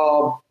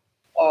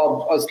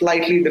a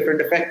slightly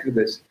different effect to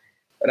this,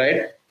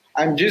 right?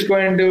 I'm just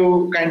going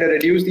to kind of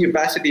reduce the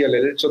opacity a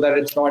little so that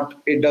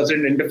it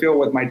doesn't interfere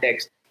with my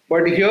text.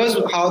 But here's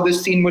how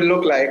this scene will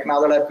look like now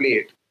that I play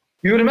it.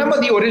 You remember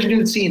the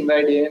original scene,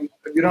 right, Ian?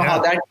 You know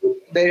how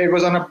it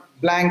was on a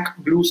blank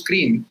blue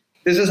screen.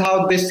 This is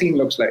how this scene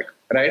looks like,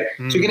 right?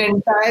 So you can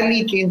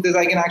entirely change this.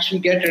 I can actually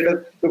get rid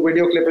of the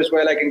video clip as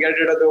well. I can get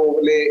rid of the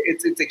overlay.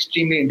 It's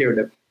extremely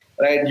intuitive,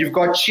 right? You've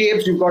got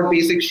shapes. You've got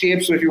basic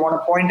shapes. So if you want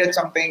to point at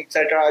something,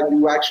 etc.,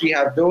 you actually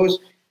have those.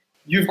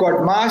 You've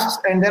got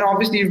masks, and then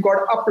obviously you've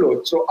got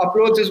uploads. So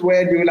uploads is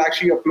where you will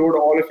actually upload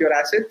all of your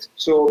assets.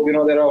 So, you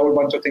know, there are a whole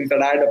bunch of things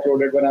that I had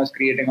uploaded when I was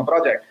creating a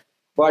project.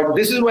 But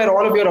this is where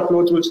all of your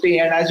uploads will stay.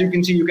 And as you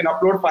can see, you can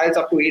upload files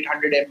up to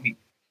 800 MB.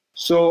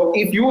 So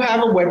if you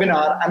have a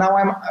webinar, and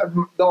now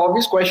the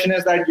obvious question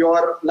is that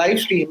your live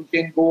stream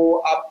can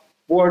go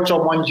upwards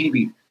of 1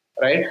 GB,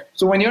 right?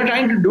 So when you're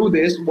trying to do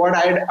this, what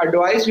I'd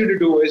advise you to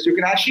do is you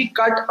can actually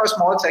cut a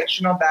small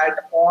section of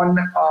that on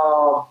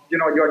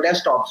your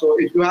desktop. So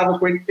if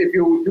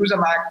you use a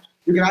Mac,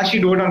 You can actually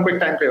do it on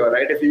QuickTime Player,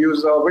 right? If you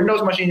use a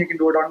Windows machine, you can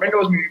do it on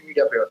Windows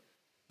Media Player.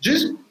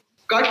 Just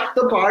cut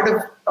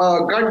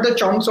the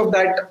chunks of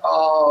that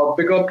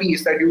bigger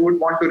piece that you would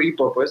want to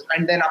repurpose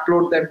and then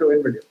upload them to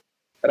InVideo,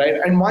 right?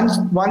 And once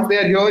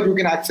they're here, you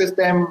can access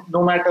them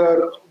no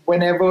matter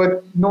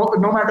whenever, no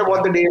matter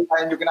what the day is,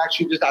 and you can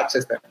actually just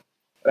access them.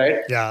 Right?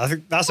 Yeah, I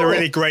think that's a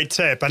really great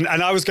tip. And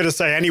I was going to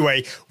say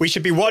anyway, we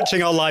should be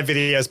watching our live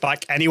videos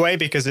back anyway,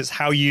 because it's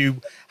how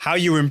you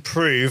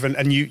improve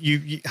and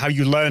you how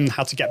you learn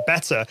how to get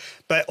better.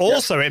 But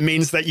also it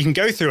means that you can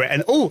go through it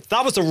and, oh,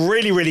 that was a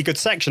really, really good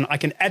section. I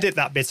can edit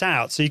that bit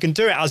out. So you can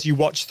do it as you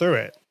watch through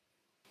it.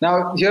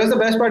 Now, here's the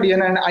best part,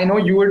 Ian, and I know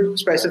you would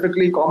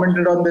specifically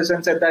commented on this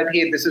and said that,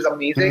 hey, this is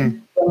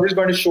amazing. So I'm just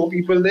going to show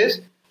people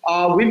this.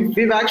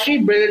 We've actually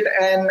built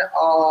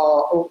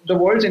the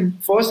world's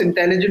first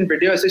intelligent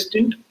video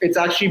assistant. It's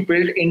actually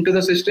built into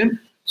the system.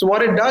 So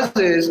what it does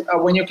is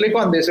when you click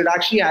on this, it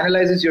actually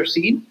analyzes your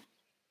scene.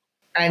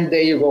 And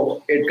there you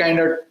go. It kind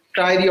of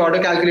try the auto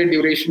calculate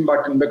duration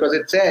button, because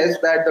it says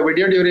that the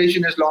video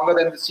duration is longer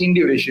than the scene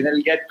duration.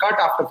 It'll get cut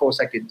after 4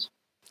 seconds.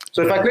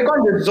 So if I click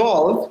on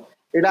resolve,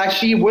 it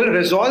actually will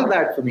resolve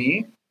that for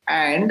me,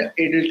 and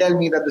it will tell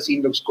me that the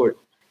scene looks good.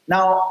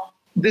 Now,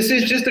 this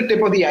is just the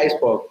tip of the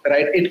iceberg,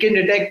 right? It can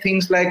detect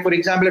things like, for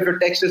example, if your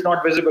text is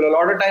not visible. A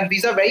lot of times,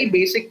 these are very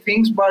basic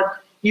things,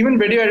 but even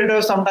video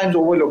editors sometimes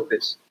overlook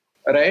this,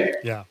 right?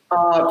 Yeah.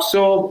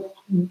 So,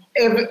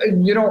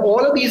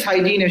 all of these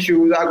hygiene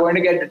issues are going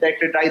to get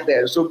detected right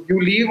there. So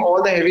you leave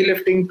all the heavy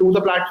lifting to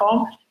the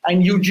platform,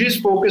 and you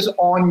just focus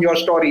on your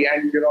story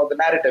and, the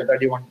narrative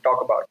that you want to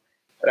talk about,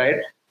 right?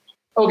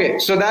 Okay,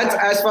 so that's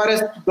as far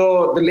as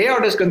the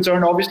layout is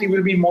concerned. Obviously,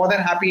 we'll be more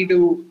than happy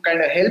to kind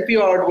of help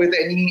you out with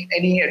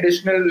any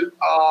additional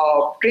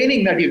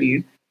training that you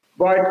need.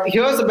 But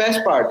here's the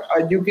best part.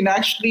 You can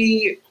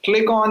actually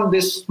click on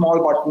this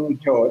small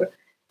button here,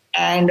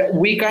 and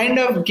we kind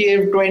of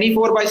give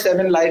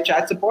 24/7 live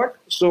chat support.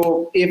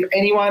 So if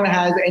anyone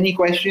has any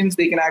questions,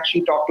 they can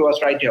actually talk to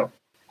us right here.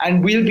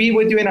 And we'll be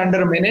with you in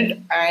under a minute.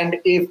 And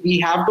if we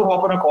have to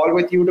hop on a call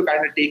with you to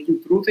kind of take you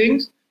through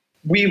things,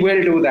 we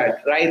will do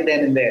that right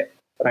then and there,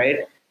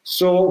 right?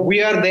 So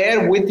we are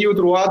there with you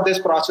throughout this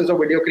process of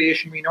video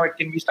creation. We know it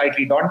can be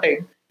slightly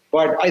daunting,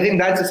 but I think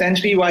that's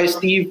essentially why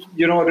Steve,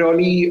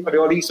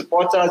 really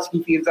supports us.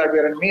 He feels that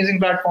we're an amazing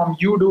platform.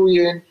 You do,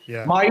 Ian.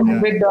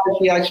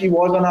 She actually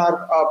was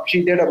on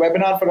she did a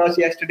webinar for us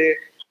yesterday.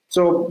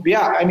 So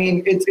yeah, I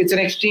mean, it's an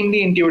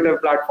extremely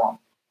intuitive platform,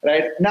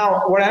 right?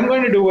 Now, what I'm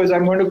going to do is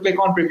I'm going to click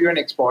on preview and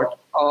export.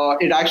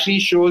 It actually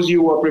shows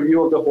you a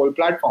preview of the whole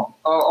platform,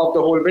 of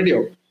the whole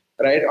video,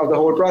 right, of the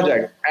whole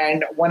project.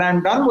 And when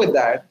I'm done with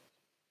that,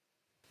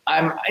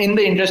 I'm in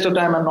the interest of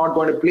time, I'm not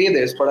going to play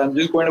this, but I'm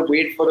just going to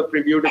wait for the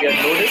preview to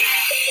get loaded.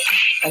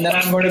 And then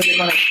I'm going to click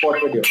on export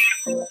video,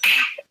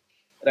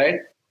 right?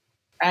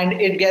 And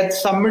it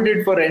gets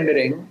submitted for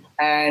rendering.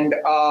 And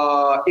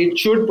it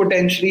should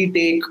potentially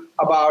take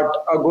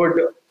about a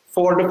good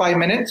 4 to 5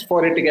 minutes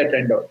for it to get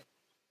rendered,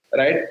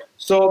 right?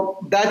 So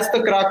that's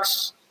the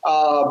crux.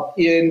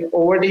 Ian,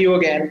 over to you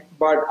again.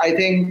 But I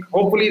think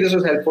hopefully this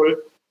was helpful.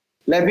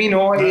 Let me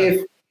know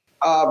if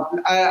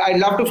I'd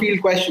love to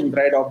field questions,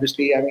 right?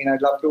 Obviously, I mean,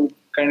 I'd love to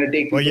kind of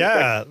take. Well,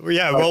 yeah.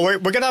 Well, we're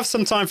going to have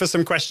some time for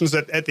some questions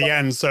at the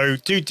end, so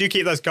do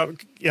keep those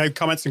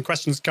comments and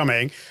questions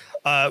coming.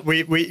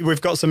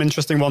 We've got some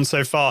interesting ones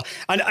so far,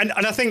 and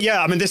I think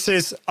I mean this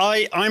is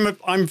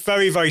I'm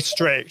very, very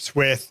strict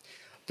with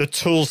the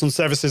tools and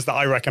services that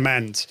I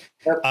recommend.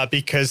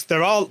 Because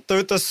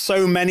there's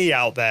so many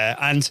out there,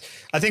 and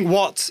I think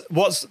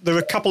there are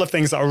a couple of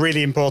things that are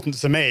really important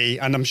to me,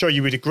 and I'm sure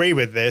you would agree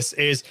with this,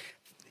 is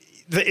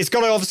that it's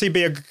got to obviously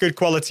be a good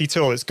quality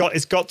tool. It's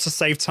got to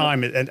save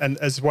time and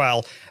as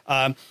well.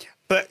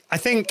 But I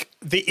think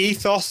the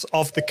ethos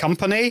of the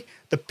company,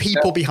 the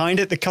people behind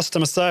it, the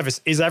customer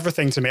service is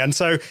everything to me. And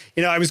so,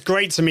 it was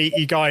great to meet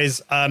you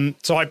guys.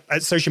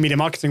 At Social Media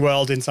Marketing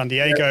World in San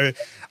Diego,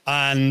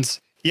 and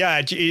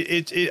yeah,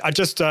 I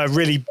just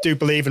really do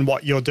believe in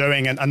what you're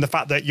doing and the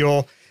fact that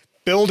you're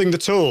building the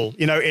tool.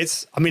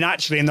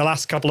 Actually in the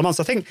last couple of months,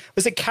 I think,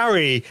 was it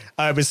Carrie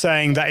was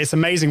saying that it's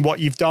amazing what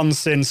you've done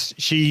since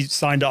she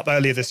signed up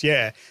earlier this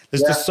year.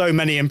 There's just so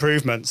many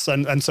improvements.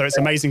 And so it's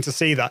amazing to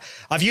see that.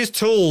 I've used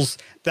tools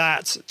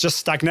that just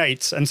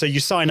stagnate. And so you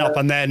sign up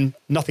and then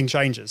nothing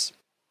changes.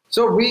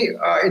 So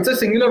it's a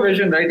singular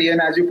vision, right,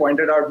 Ian? As you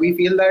pointed out, we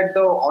feel that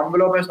the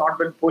envelope has not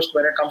been pushed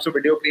when it comes to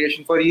video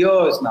creation for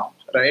years now,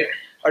 right?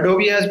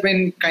 Adobe has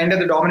been kind of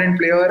the dominant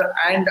player,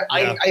 and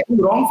I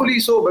think wrongfully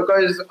so,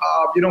 because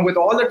with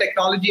all the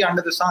technology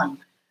under the sun,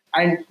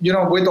 and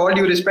with all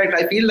due respect,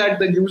 I feel that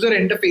the user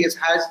interface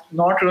has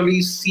not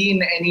really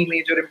seen any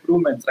major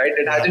improvements, right?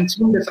 It hasn't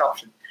seen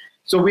disruption.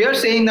 So we are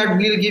saying that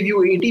we'll give you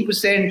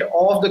 80%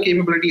 of the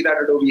capability that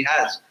Adobe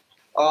has,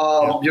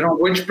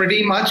 which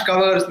pretty much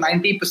covers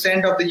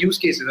 90% of the use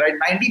cases, right?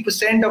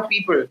 90% of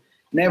people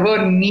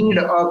never need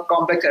a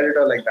complex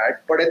editor like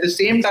that. But at the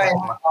same time,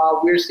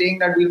 we're saying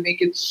that we'll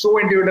make it so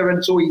intuitive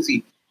and so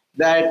easy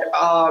that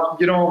a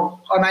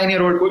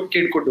 9-year-old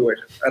kid could do it,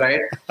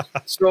 right?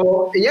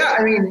 So yeah,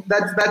 I mean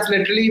that's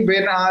literally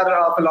been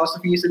our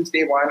philosophy since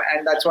day one,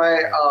 and that's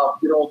why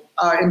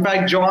in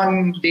fact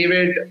John,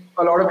 David,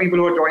 a lot of people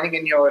who are joining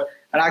in here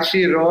are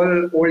actually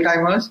real old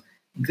timers.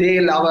 They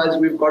love us.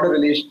 We've got a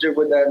relationship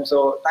with them.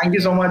 So thank you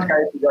so much,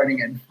 guys, for joining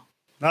in.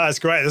 No, that's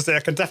great. I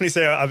can definitely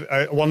see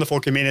a wonderful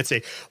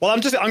community. Well,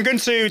 I'm going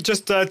to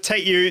just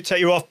take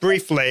you off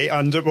briefly,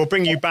 and we'll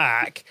bring you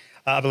back,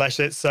 Abhilash.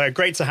 It's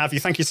great to have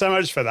you. Thank you so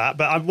much for that.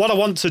 But what I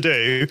want to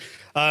do,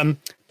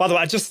 by the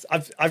way,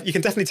 you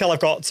can definitely tell I've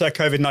got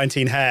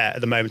COVID-19 hair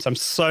at the moment. I'm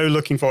so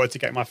looking forward to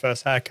getting my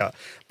first haircut.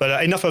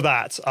 But enough of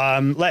that.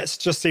 Let's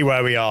just see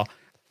where we are.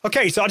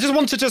 Okay, so I just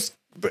want to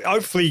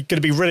hopefully going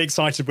to be really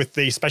excited with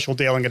the special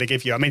deal I'm going to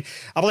give you. I mean,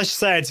 Abhilash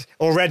said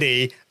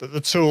already that the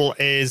tool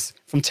is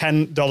from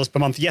 $10 per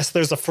month. Yes,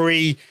 there's a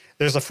free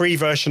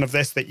version of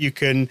this that you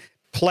can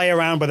play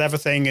around with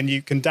everything and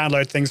you can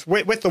download things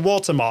with the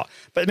watermark.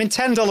 But I mean,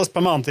 $10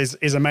 per month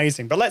is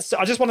amazing. But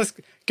I just want to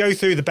go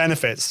through the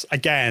benefits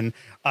again,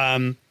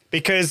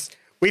 because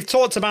we've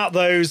talked about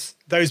those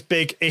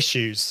big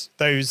issues,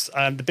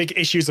 the big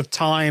issues of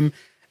time,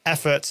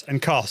 effort,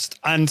 and cost.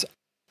 And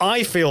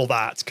I feel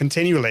that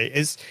continually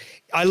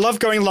I love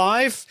going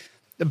live,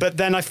 but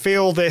then I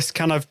feel this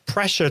kind of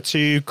pressure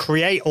to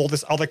create all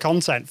this other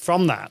content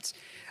from that.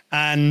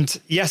 And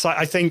yes,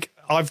 I think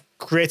I've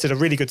created a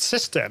really good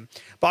system,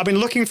 but I've been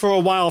looking for a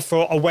while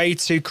for a way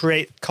to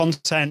create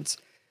content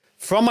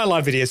from my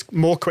live videos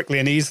more quickly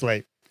and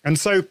easily. And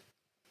so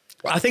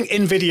I think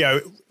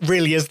InVideo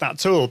really is that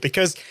tool,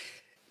 because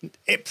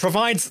it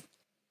provides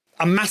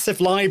a massive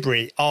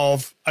library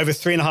of over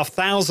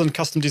 3,500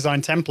 custom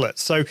design templates.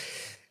 So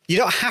you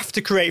don't have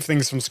to create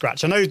things from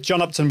scratch. I know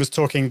John Upton was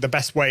talking the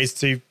best ways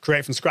to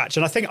create from scratch,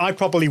 and I think I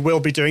probably will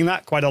be doing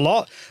that quite a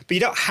lot, but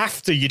you don't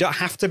have to. You don't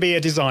have to be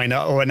a designer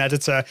or an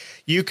editor.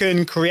 You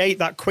can create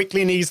that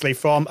quickly and easily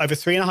from over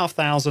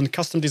 3,500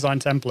 custom design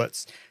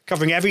templates,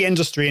 covering every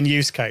industry and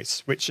use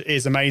case, which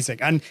is amazing.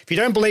 And if you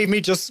don't believe me,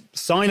 just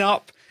sign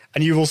up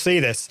and you will see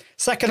this.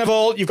 Second of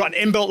all, you've got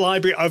an inbuilt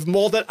library of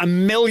more than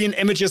 1 million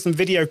images and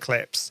video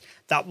clips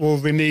that will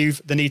remove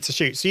the need to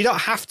shoot. So you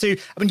don't have to.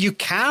 I mean, you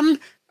can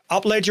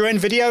upload your own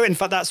video. In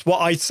fact, that's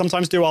what I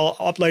sometimes do. I'll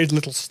upload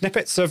little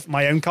snippets of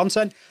my own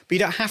content, but you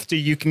don't have to.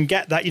 You can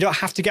get that. You don't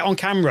have to get on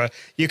camera.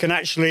 You can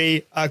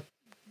actually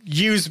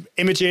use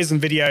images and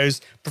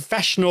videos,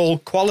 professional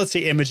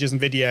quality images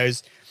and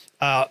videos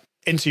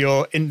into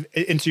your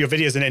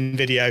videos in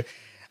InVideo.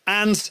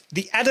 And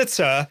the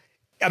editor,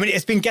 I mean,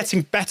 it's been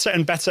getting better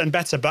and better and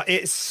better, but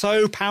it's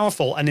so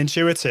powerful and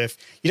intuitive.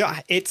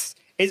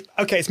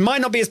 It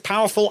might not be as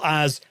powerful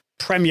as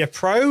Premiere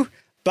Pro,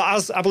 but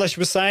as Abhilash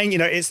was saying,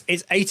 it's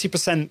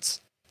 80%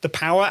 the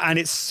power, and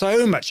it's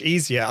so much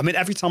easier. I mean,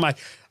 every time I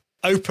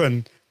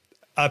open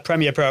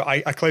Premiere Pro,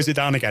 I close it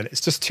down again. It's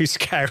just too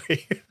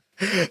scary.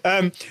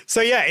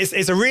 So yeah,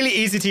 it's a really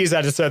easy to use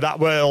editor that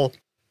will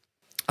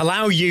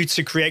allow you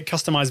to create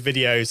customized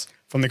videos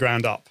from the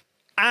ground up.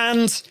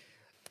 And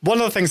one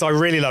of the things I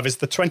really love is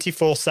the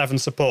 24/7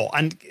 support.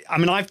 And I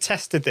mean, I've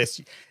tested this.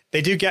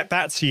 They do get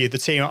back to you, the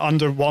team,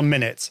 under 1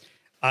 minute.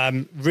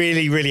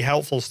 Really, really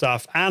helpful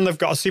stuff. And they've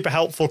got a super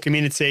helpful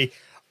community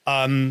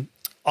on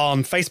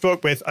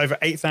Facebook with over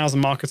 8,000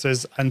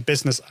 marketers and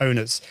business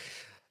owners.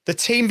 The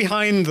team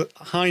behind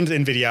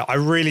InVideo, I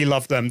really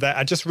love them.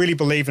 I just really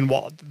believe in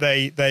what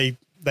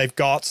they've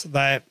got.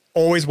 They're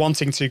always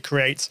wanting to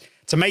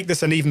make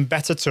this an even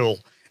better tool.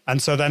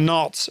 And so they're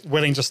not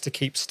willing just to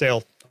keep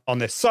still on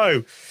this.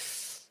 So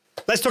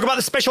let's talk about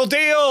the special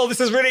deal.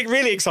 This is really,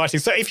 really exciting.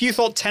 So if you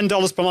thought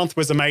 $10 per month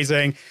was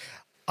amazing,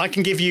 I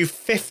can give you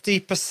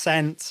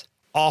 50%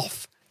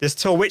 off this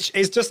tool, which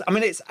is just, I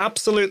mean, it's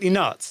absolutely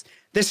nuts.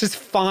 This is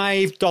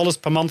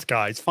 $5 per month,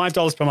 guys,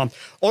 $5 per month.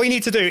 All you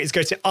need to do is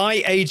go to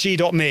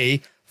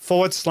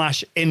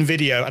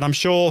iag.me/InVideo. And I'm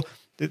sure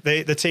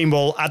the team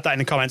will add that in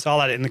the comments.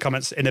 I'll add it in the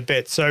comments in a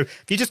bit. So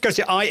if you just go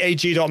to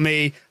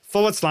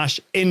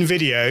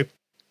iag.me/InVideo,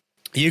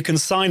 you can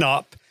sign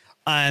up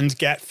and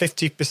get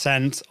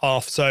 50%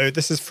 off. So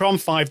this is from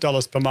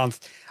 $5 per month.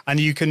 And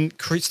you can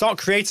start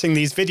creating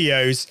these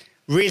videos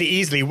really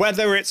easily,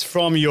 whether it's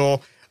from your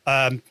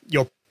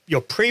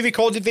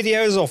pre-recorded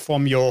videos or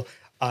from your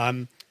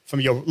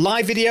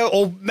live video,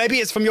 or maybe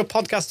it's from your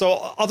podcast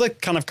or other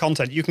kind of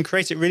content. You can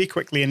create it really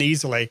quickly and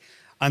easily.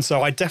 And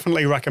so I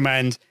definitely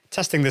recommend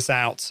testing this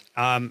out.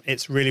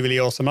 It's really, really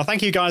awesome. I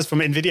thank you guys from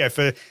InVideo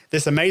for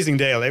this amazing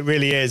deal. It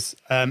really is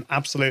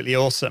absolutely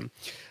awesome.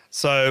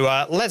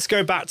 So let's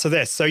go back to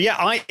this. So yeah,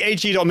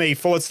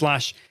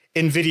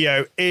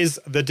 iag.me/InVideo is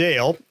the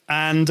deal.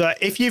 And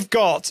if you've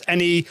got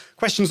any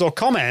questions or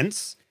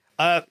comments,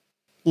 let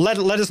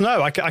us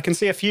know. I can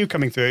see a few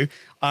coming through,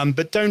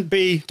 but don't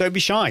be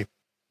shy.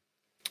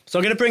 So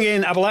I'm going to bring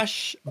in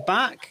Abhilash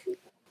back.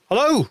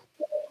 Hello,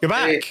 you're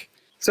back. Hey.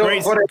 So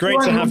great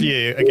to have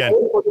you again.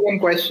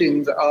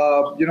 Questions.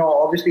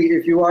 Obviously,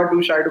 if you are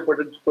too shy to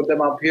put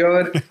them up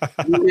here,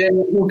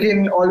 you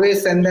can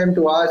always send them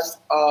to us.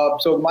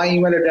 So my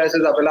email address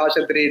is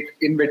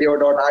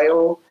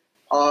abhilash@invideo.io.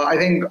 I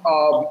think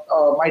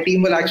my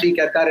team will actually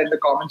get that in the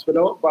comments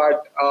below.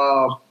 But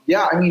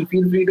yeah, I mean,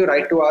 feel free to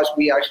write to us.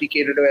 We actually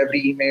cater to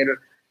every email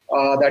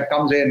that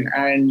comes in,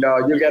 and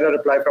you'll get a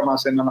reply from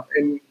us in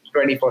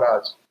 24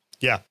 hours.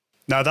 Yeah.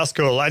 No, that's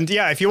cool. And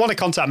yeah, if you want to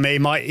contact me,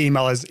 my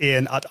email is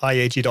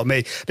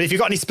ian@iag.me. But if you've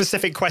got any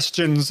specific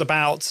questions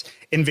about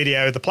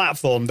InVideo, the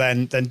platform,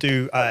 then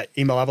do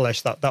email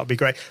Abhilash. That would be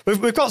great.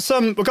 We've got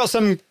some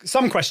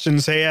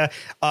questions here.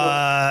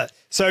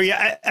 So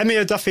yeah,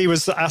 Emir Duffy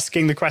was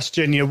asking the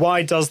question,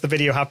 why does the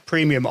video have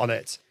premium on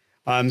it?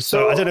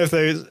 So I don't know if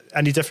there's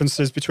any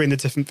differences between the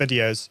different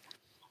videos.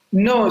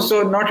 No,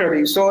 so not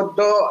really. So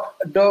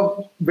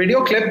the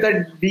video clip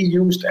that we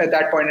used at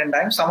that point in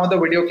time, some of the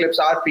video clips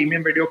are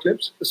premium video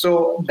clips.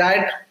 So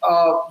that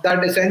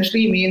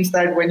essentially means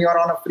that when you're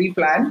on a free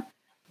plan,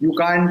 you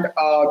can't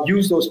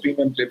use those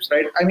premium clips,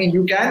 right? I mean,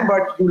 you can,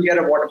 but you'll get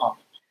a watermark,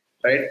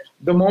 right?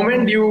 The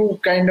moment you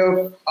kind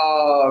of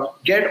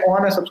get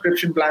on a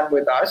subscription plan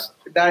with us,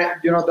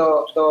 that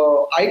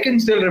the icon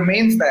still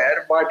remains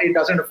there, but it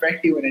doesn't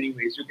affect you in any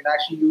ways. You can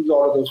actually use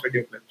all of those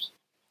video clips.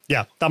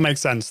 Yeah, that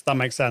makes sense.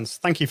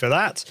 Thank you for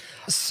that.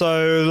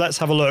 So let's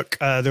have a look.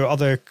 There are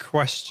other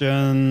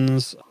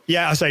questions.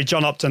 Yeah, I say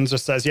John Upton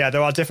just says, yeah,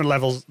 there are different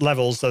levels.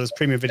 So there's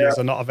premium videos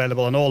are not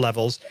available on all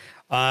levels.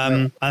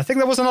 I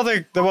think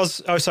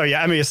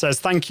Emir says,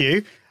 thank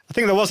you. I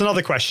think there was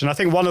another question. I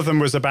think one of them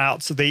was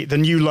about the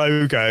new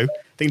logo. I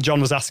think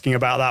John was asking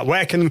about that.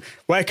 Where can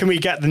we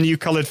get the new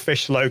coloured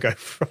fish logo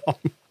from?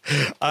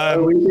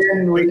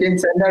 We can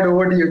send that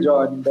over to you,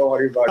 John. Don't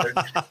worry about it.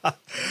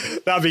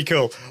 That'd be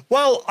cool.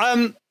 Well,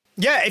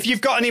 yeah, if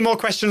you've got any more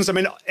questions, I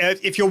mean,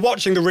 if you're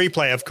watching the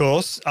replay, of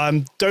course,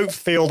 don't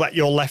feel that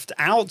you're left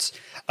out.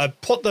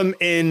 Put them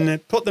in the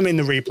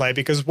replay,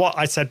 because what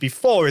I said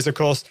before is, of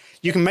course,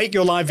 you can make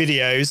your live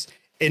videos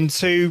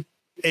into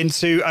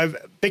a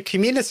big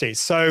community.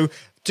 So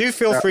do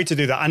feel free to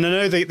do that. And I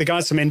know the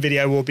guys from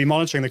InVideo will be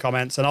monitoring the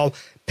comments, and I'll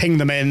ping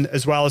them in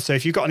as well. So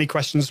if you've got any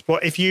questions,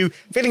 but if you're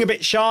feeling a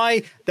bit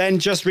shy, then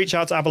just reach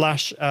out to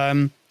Abhilash.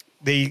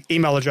 The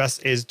email address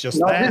is just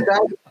Not there.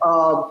 Just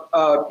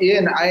that,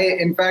 Ian,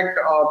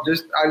 I'll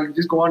just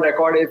go on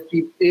record.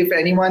 If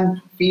anyone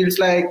feels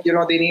like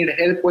they need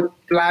help with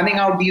planning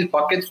out these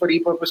buckets for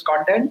repurposed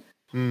content,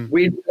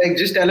 we'd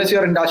just tell us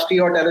your industry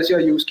or tell us your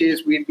use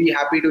case. We'd be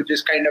happy to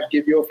just kind of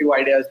give you a few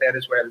ideas there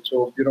as well.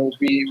 So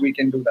we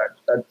can do that.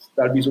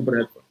 That'd be super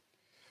helpful.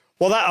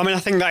 Well, I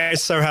think that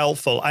is so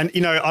helpful. And,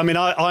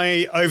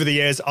 I over the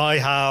years, I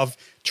have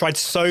tried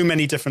so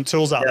many different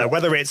tools out there,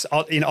 whether it's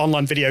in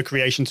online video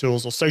creation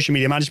tools or social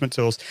media management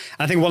tools.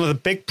 And I think one of the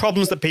big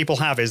problems that people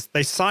have is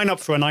they sign up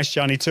for a nice,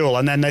 shiny tool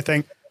and then they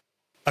think,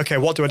 okay,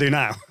 what do I do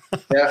now?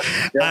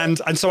 And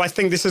so I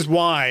think this is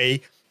why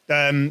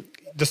the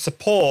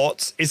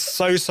support is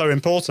so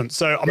important.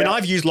 So, I mean,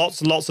 I've used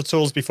lots and lots of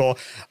tools before.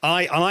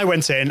 I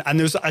went in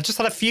and I just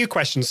had a few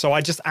questions. So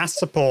I just asked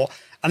support.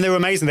 And they were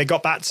amazing. They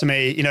got back to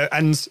me,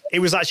 and it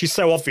was actually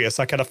so obvious.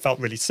 I kind of felt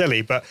really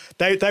silly, but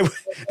they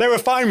were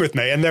fine with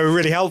me and they were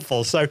really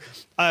helpful. So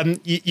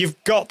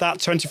you've got that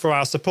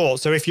 24-hour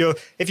support. So if you're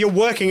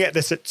working at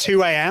this at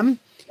 2 a.m.,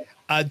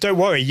 don't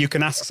worry, you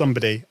can ask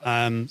somebody.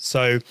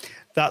 So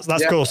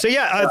that's cool. So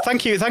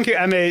thank you,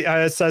 Emmy.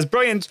 Says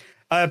brilliant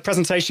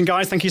presentation,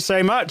 guys. Thank you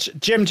so much.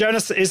 Jim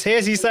Jonas is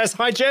here. He says,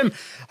 hi, Jim.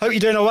 Hope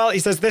you're doing well. He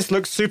says this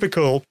looks super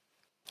cool.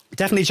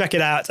 Definitely check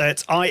it out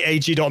at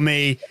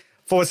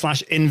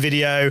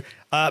iag.me/InVideo.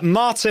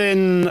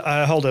 Martin,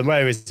 hold on,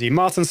 where is he?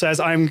 Martin says,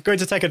 I'm going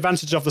to take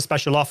advantage of the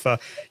special offer.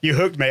 You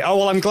hooked me. Oh,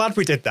 well, I'm glad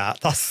we did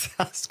that.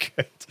 That's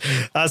good.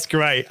 That's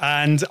great.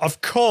 And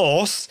of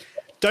course,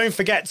 don't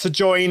forget to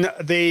join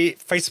the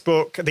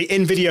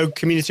InVideo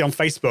community on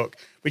Facebook,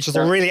 which is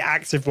a really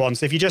active one.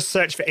 So if you just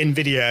search for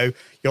InVideo,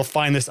 you'll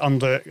find this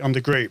under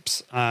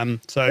groups. So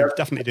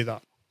definitely do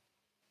that.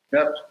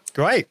 Yep.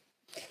 Great.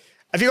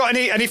 Have you got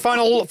any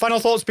final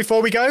thoughts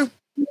before we go?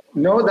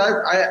 No,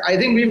 I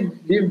think we've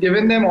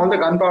given them all the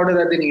gunpowder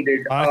that they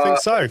needed. I think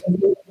so.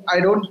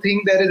 I don't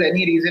think there is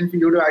any reason for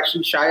you to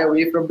actually shy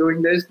away from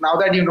doing this. Now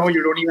that you don't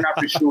even have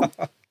to shoot.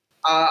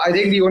 I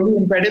think the only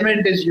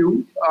impediment is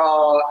you,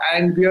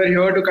 and we are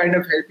here to kind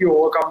of help you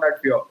overcome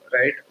that fear,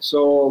 right?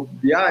 So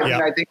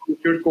I think we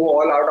should go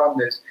all out on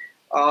this.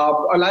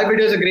 A live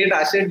video is a great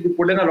asset. You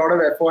put in a lot of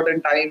effort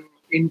and time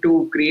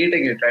into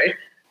creating it, right?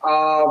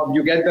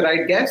 You get the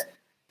right guest.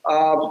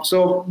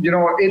 So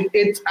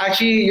it's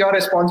actually your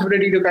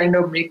responsibility to kind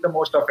of make the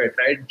most of it,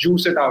 right?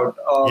 Juice it out,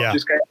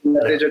 just kind of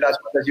leverage it as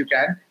much as you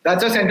can.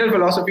 That's a central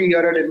philosophy here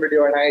at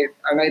InVideo,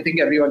 and I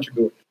think everyone should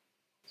do it.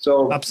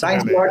 So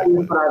Thanks a lot,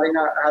 Ian, for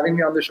having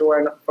me on the show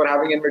and for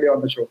having InVideo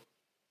on the show.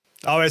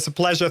 Oh, it's a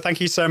pleasure. Thank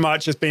you so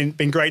much. It's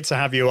been great to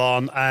have you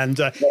on. And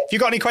if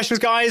you've got any questions,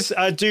 guys,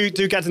 do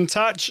get in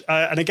touch.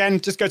 And again,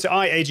 just go to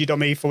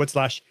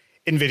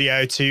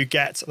iag.me/InVideo to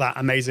get that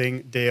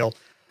amazing deal.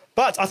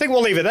 But I think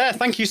we'll leave it there.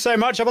 Thank you so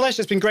much, Abhilash.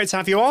 It's been great to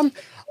have you on.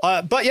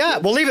 But yeah,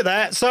 we'll leave it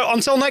there. So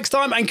until next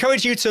time, I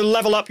encourage you to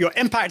level up your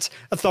impact,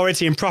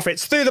 authority, and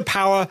profits through the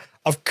power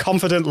of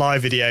confident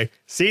live video.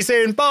 See you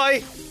soon.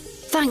 Bye.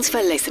 Thanks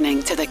for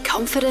listening to the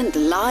Confident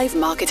Live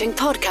Marketing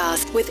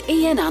Podcast with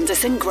Ian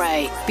Anderson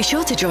Gray. Be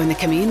sure to join the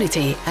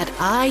community at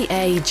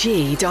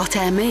iag.me,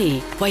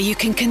 where you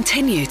can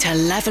continue to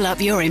level up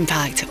your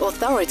impact,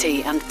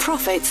 authority, and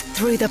profits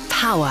through the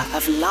power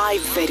of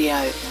live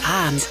video.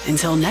 And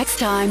until next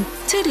time,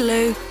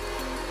 toodaloo.